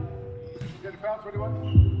 Get the foul,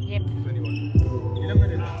 21? Yep. 21. Ilang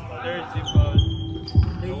minutes? Third, team foul.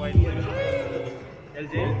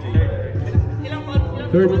 LJ?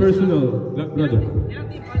 Third personal, brother.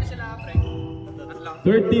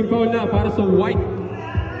 Third team foul na para sa white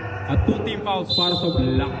at 2 team fouls para sa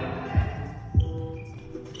black.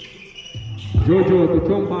 Jojo to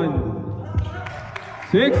Chongpan.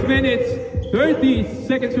 6 minutes, 30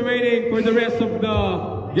 seconds remaining for the rest of the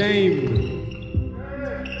game.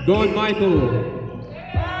 Don Michael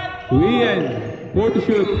to Ian, 4 to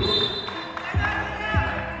shoot.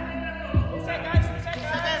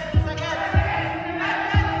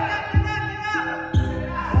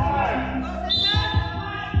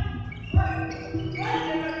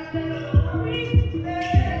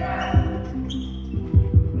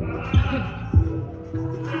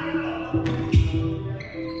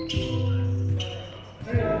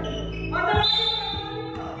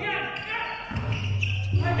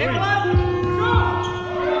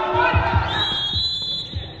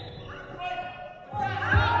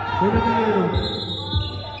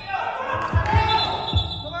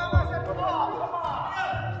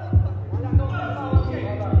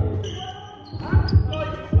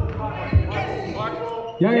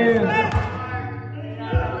 Yeah.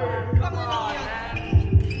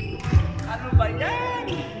 Ano ba yan?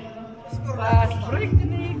 Fast break ni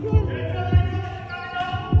Nico.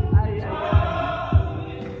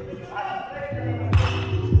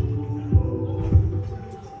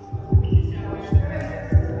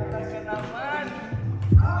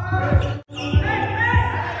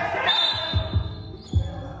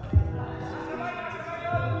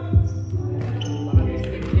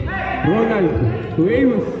 Ronald to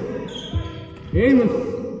Amos. Amos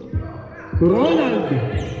to Ronald.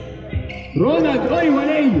 Ronald, oy,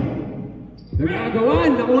 walay.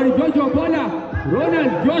 Nag-aagawan, nakuha ni Jojo ang bola.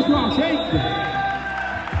 Ronald, Joshua, shake.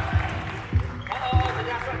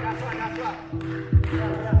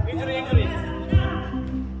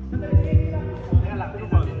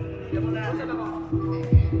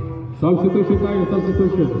 Substitution tayo,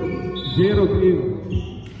 substitution. Zero in.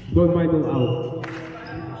 Don't mind no out.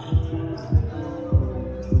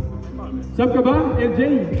 Sub ka ba, LJ?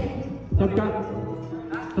 Sub ka?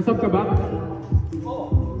 Sasub ka ba?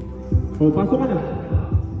 Oh, pasok ka na.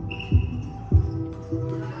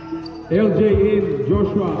 LJ in,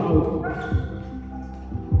 Joshua out.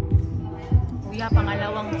 Kuya,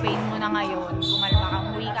 pangalawang pain mo na ngayon. Kumalma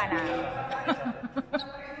kang uwi ka na.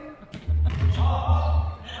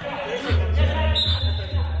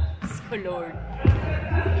 So Lord.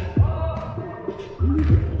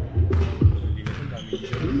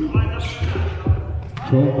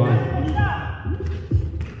 Chongpan.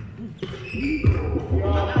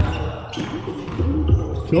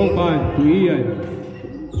 Chongpan to Ian.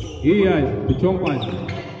 Ian to Chongpan.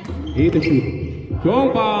 8 to shoot.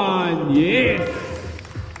 Chongpan, yes!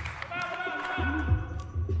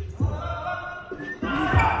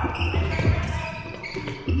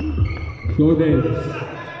 Godel,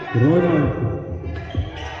 Ronald,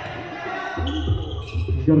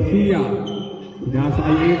 Garcia, nasa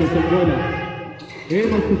kay Amos ang bola.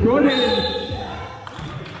 Amos to Godel.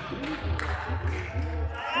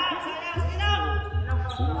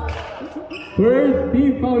 First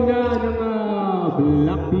team foul na ng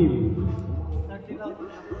black team.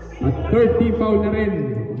 At third team foul na rin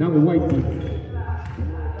ng white team.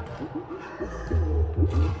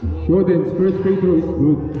 Shoden's first free throw is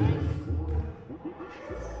good.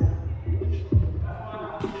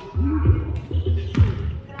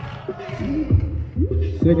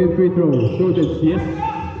 Second free throw, Shoden's yes.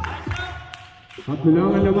 Tatlo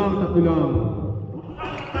lang ang lamang, tatlo lang.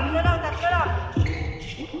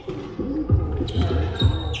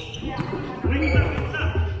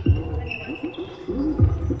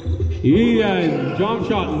 Ian, jump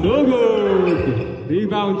shot, no good.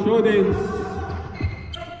 Rebound, Shoden's.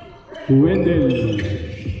 Wendell.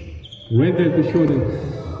 Wendell to Shoden's.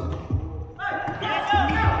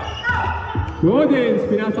 Shoden's,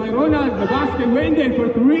 pinasa kay Ronald. The basket, Wendell for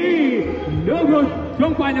three. No good.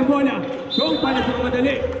 Chongpan ang bola. Chongpan ang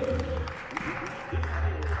pagmadali.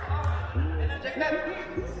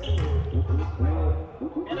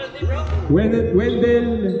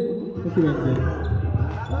 Wendell. Kasi Wendell.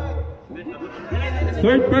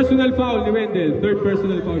 Third personal foul ni Wendell. Third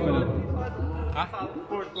personal foul pa lang.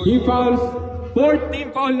 Team fouls. Fourth team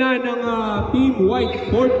foul na ng Team White.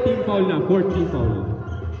 Fourth team foul na. Fourth team foul.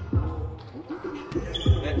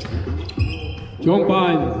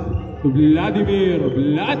 Chongpan. Vladimir.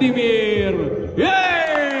 Vladimir.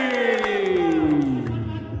 Yay!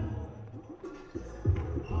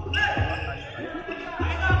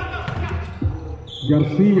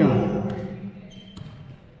 Garcia.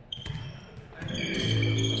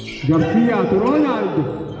 Garcia to Ronald.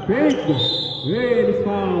 Fake. Hey, it's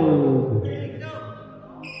foul.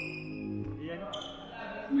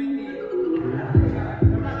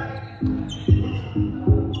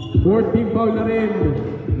 Fourth team foul na rin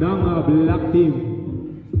ng black team.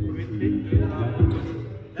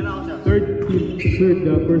 Third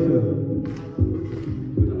person.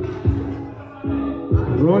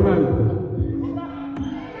 Ronald.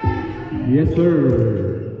 Yes, sir.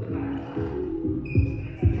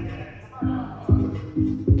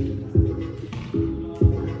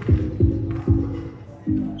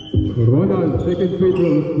 Ronald, second free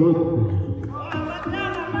throw is good.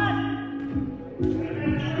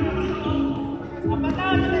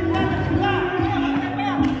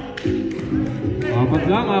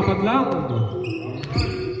 Apat lang.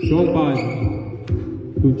 Chongpan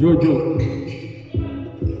to Jojo.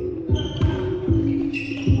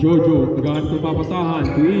 Jojo, nagahan ko papasahan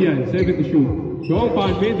to Ian, 7 to shoot.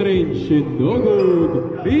 Chongpan mid-range, no good.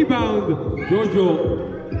 Rebound, Jojo,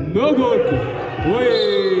 no good. Way!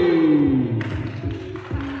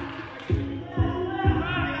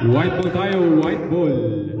 White ball tayo, white ball.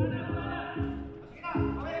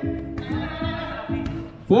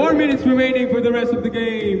 4 minutes remaining for the rest of the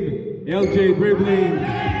game. LJ dribbling.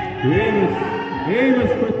 Amos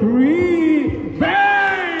for three.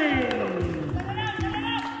 Bang!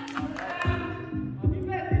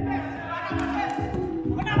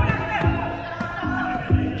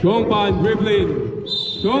 Chongpan dribbling.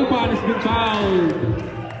 Chongpan has been fouled.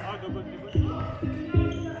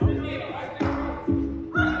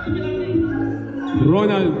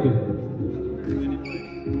 Ronald.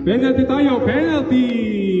 Penalty tayo, penalty!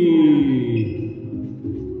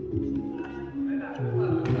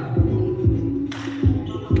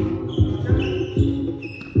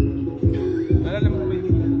 Alam mo ba yung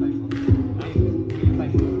time out?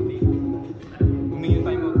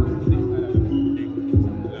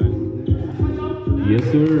 Yes,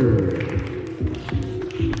 sir.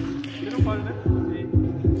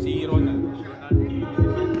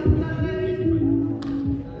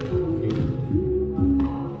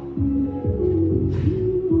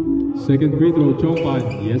 Second free throw,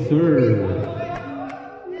 Chongpan. Yes, sir.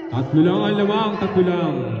 Tatlo lang ang lamang, tatlo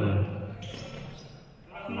lang.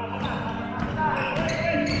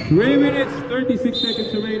 3 minutes, 36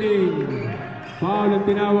 seconds remaining. Foul ang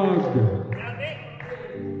tinawag.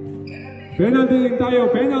 Penalty din tayo,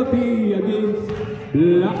 penalty against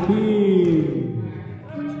Black Team.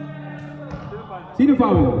 Sino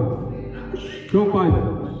foul? Chongpan.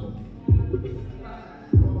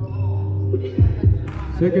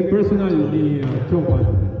 Second personal ni Chongpan.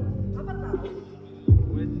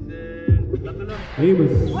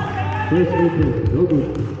 Amos. First free throw. No good.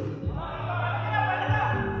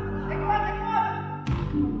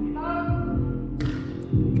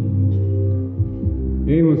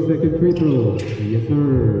 Amos, second free throw. Yes,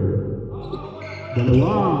 sir.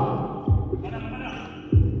 Dalawa.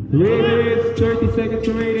 3 minutes, 30 seconds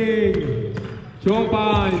remaining.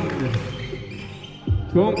 Chongpan.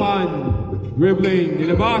 Chongpan. Dribbling.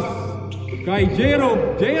 Nilabas. Kay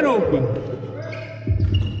Jerob. Jerob.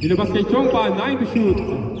 Nilabas kay Chongpan. 9 to shoot.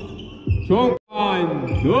 Chongpan.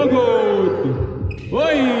 No good.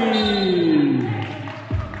 Oy!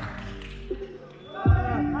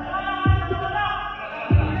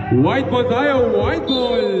 White ball tayo. White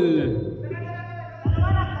ball.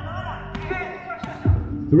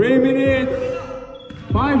 3 minutes.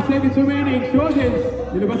 5 seconds remaining. Shortens.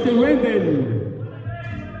 Nilabas kay Wendell.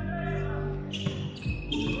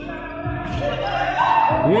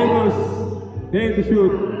 Amos. 10 to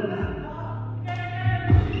shoot.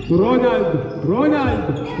 To Ronald. Ronald.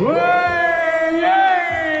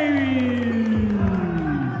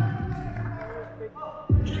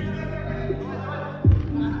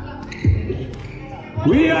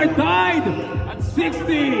 We are tied at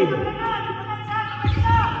 60.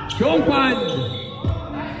 Chongpan.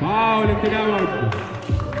 Foul ang tinawag.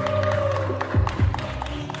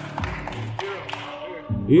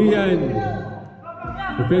 Ian.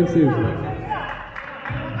 Offensive.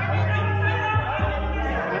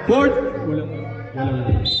 Fourth. Walang.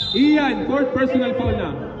 Ian, fourth personal foul na.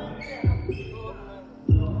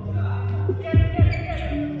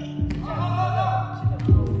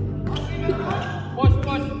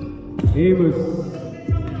 Amos.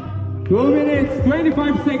 2 minutes,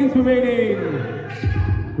 25 seconds remaining.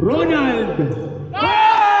 Ronald.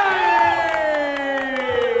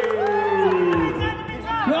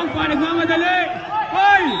 Chongpan nagmamadali.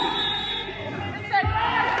 Hoy!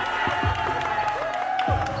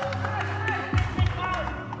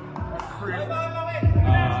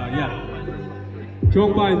 Yeah.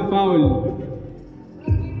 Chongpan foul.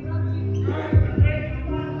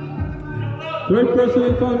 Third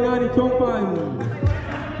personal foul nga ni Chongpan.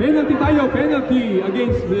 Penalty tayo, penalty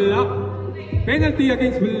against Black. Penalty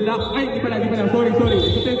against Black. Ay, di pala. Sorry.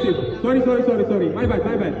 It's offensive. Sorry. My bad.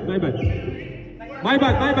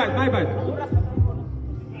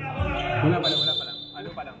 Wala pa lang. Ano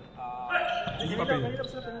pa lang? Hindi pa pen.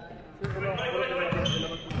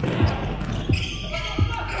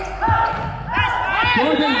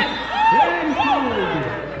 Jordan. Very foul.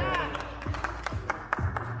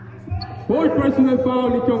 Fourth personal foul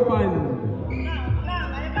ni Chongpan.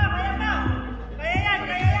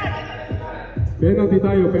 Penalty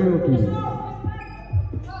tayo, penalty.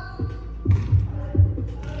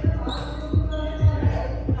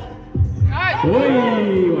 Oy,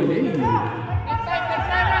 wala.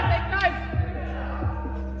 Take time.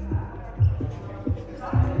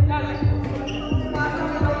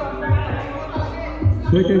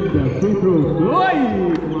 Second free throw. Oy,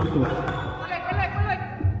 pumasok.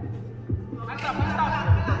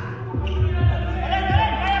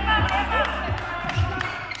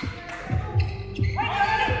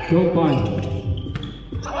 Chongpan.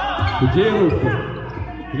 Jerob.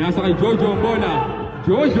 Pinasa kay Jojo ang bola.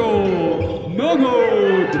 Jojo. No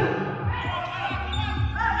good.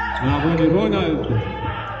 Nakakuha ni Ronald.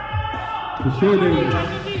 Shooting.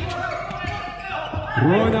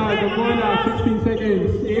 Ronald ang bola. 16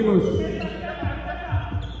 seconds. Amos.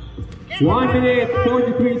 1 minute.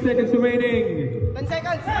 43 seconds remaining. 10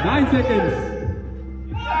 seconds. 9 seconds.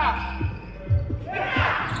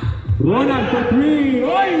 Ronald for 3.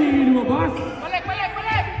 Oy! Lumabas! Balik!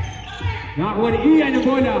 Nakakuha ni Ian ang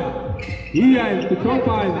bola. Ian to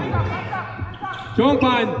Chongpan.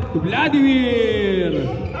 Chongpan to Vladimir.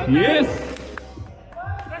 Yes!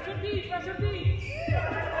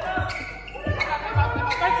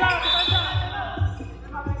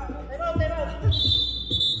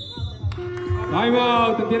 Time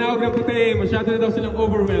out! Ang tinawag ng puti. Masyado na daw silang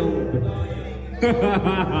overwhelmed.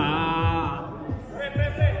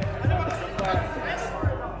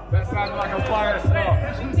 That sounds like a fire stuff.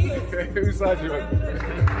 Who said you?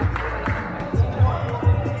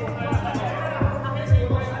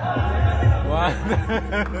 What's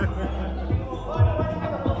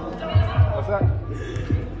that?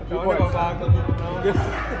 2 Ako points. napapagod.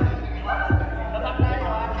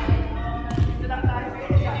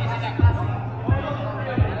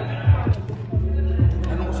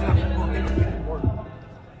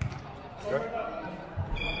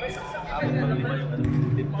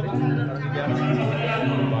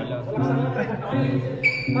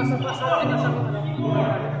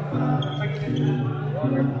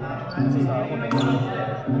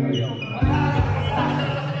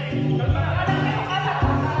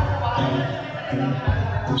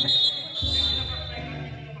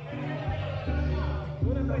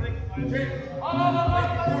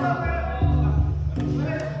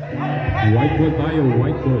 White ball tayo,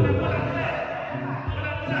 white ball.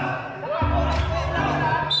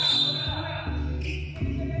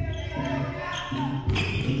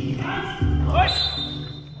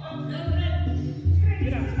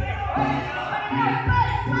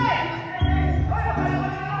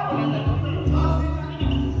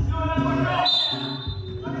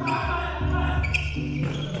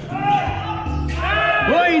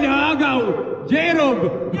 Hoy, naagaw! Jerob!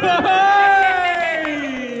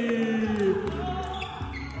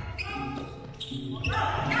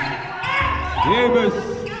 Amos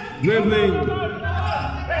dribbling.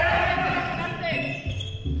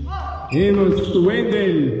 Amos to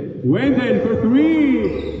Wendell. Wendell for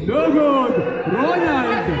 3. No good.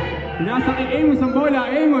 Ronald. Nasa kay Amos ang bola.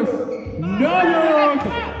 Amos. No good.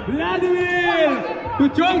 Vladimir to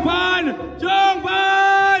Chongpan.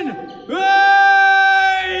 Chongpan.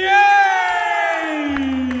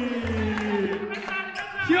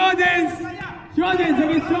 Shodens. Shodens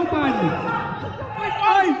against Chongpan.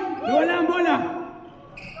 Ay! Wala ang bola!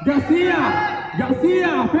 Garcia!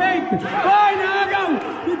 Garcia! Fake! Ay! Naagaw!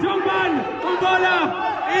 Si Chongpan! Ang bola!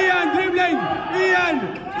 Ian! Dribbling! Ian!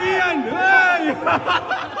 Ian! Ay!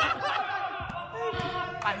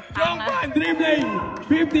 Chongpan! Dribbling!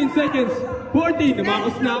 15 seconds! 14!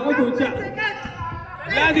 Namakos na ako doon siya!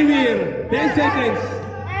 Vladimir! 10 seconds!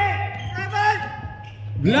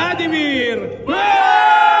 Vladimir! Ay!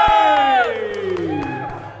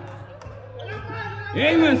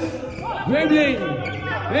 Amos, dribbling,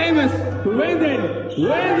 Amos, to Wendell,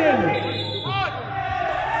 Wendell.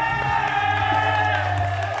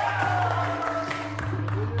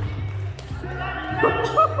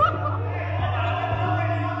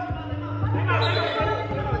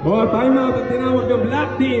 Oh, timeout ang tinawag ng black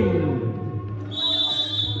team.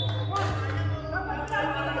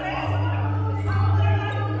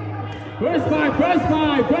 First five, first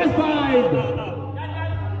five, first five.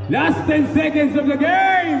 Last 10 seconds of the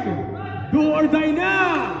game! Do or die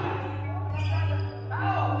na!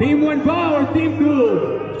 Team 1 ba or Team 2?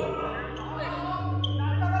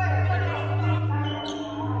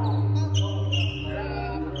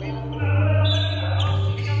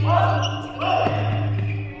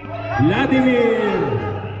 Vladimir!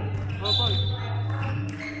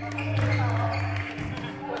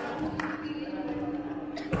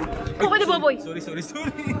 Oh, pwede boy. Sorry.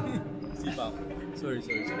 Sipa ako. Sorry.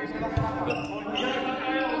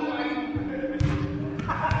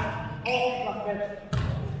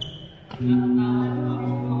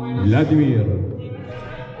 Vladimir.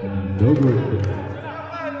 No good.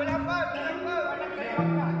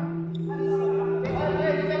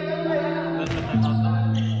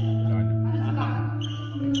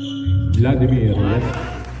 Vladimir.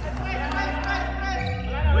 Yes.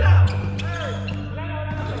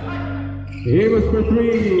 Amos for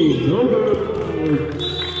 3. No good.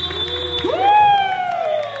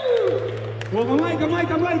 Oh, kamay!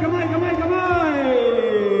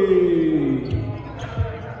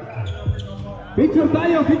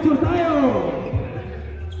 Picture tayo!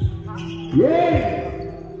 Yeah!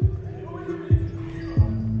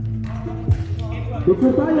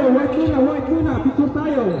 Picture tayo, white muna, picture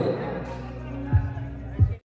tayo!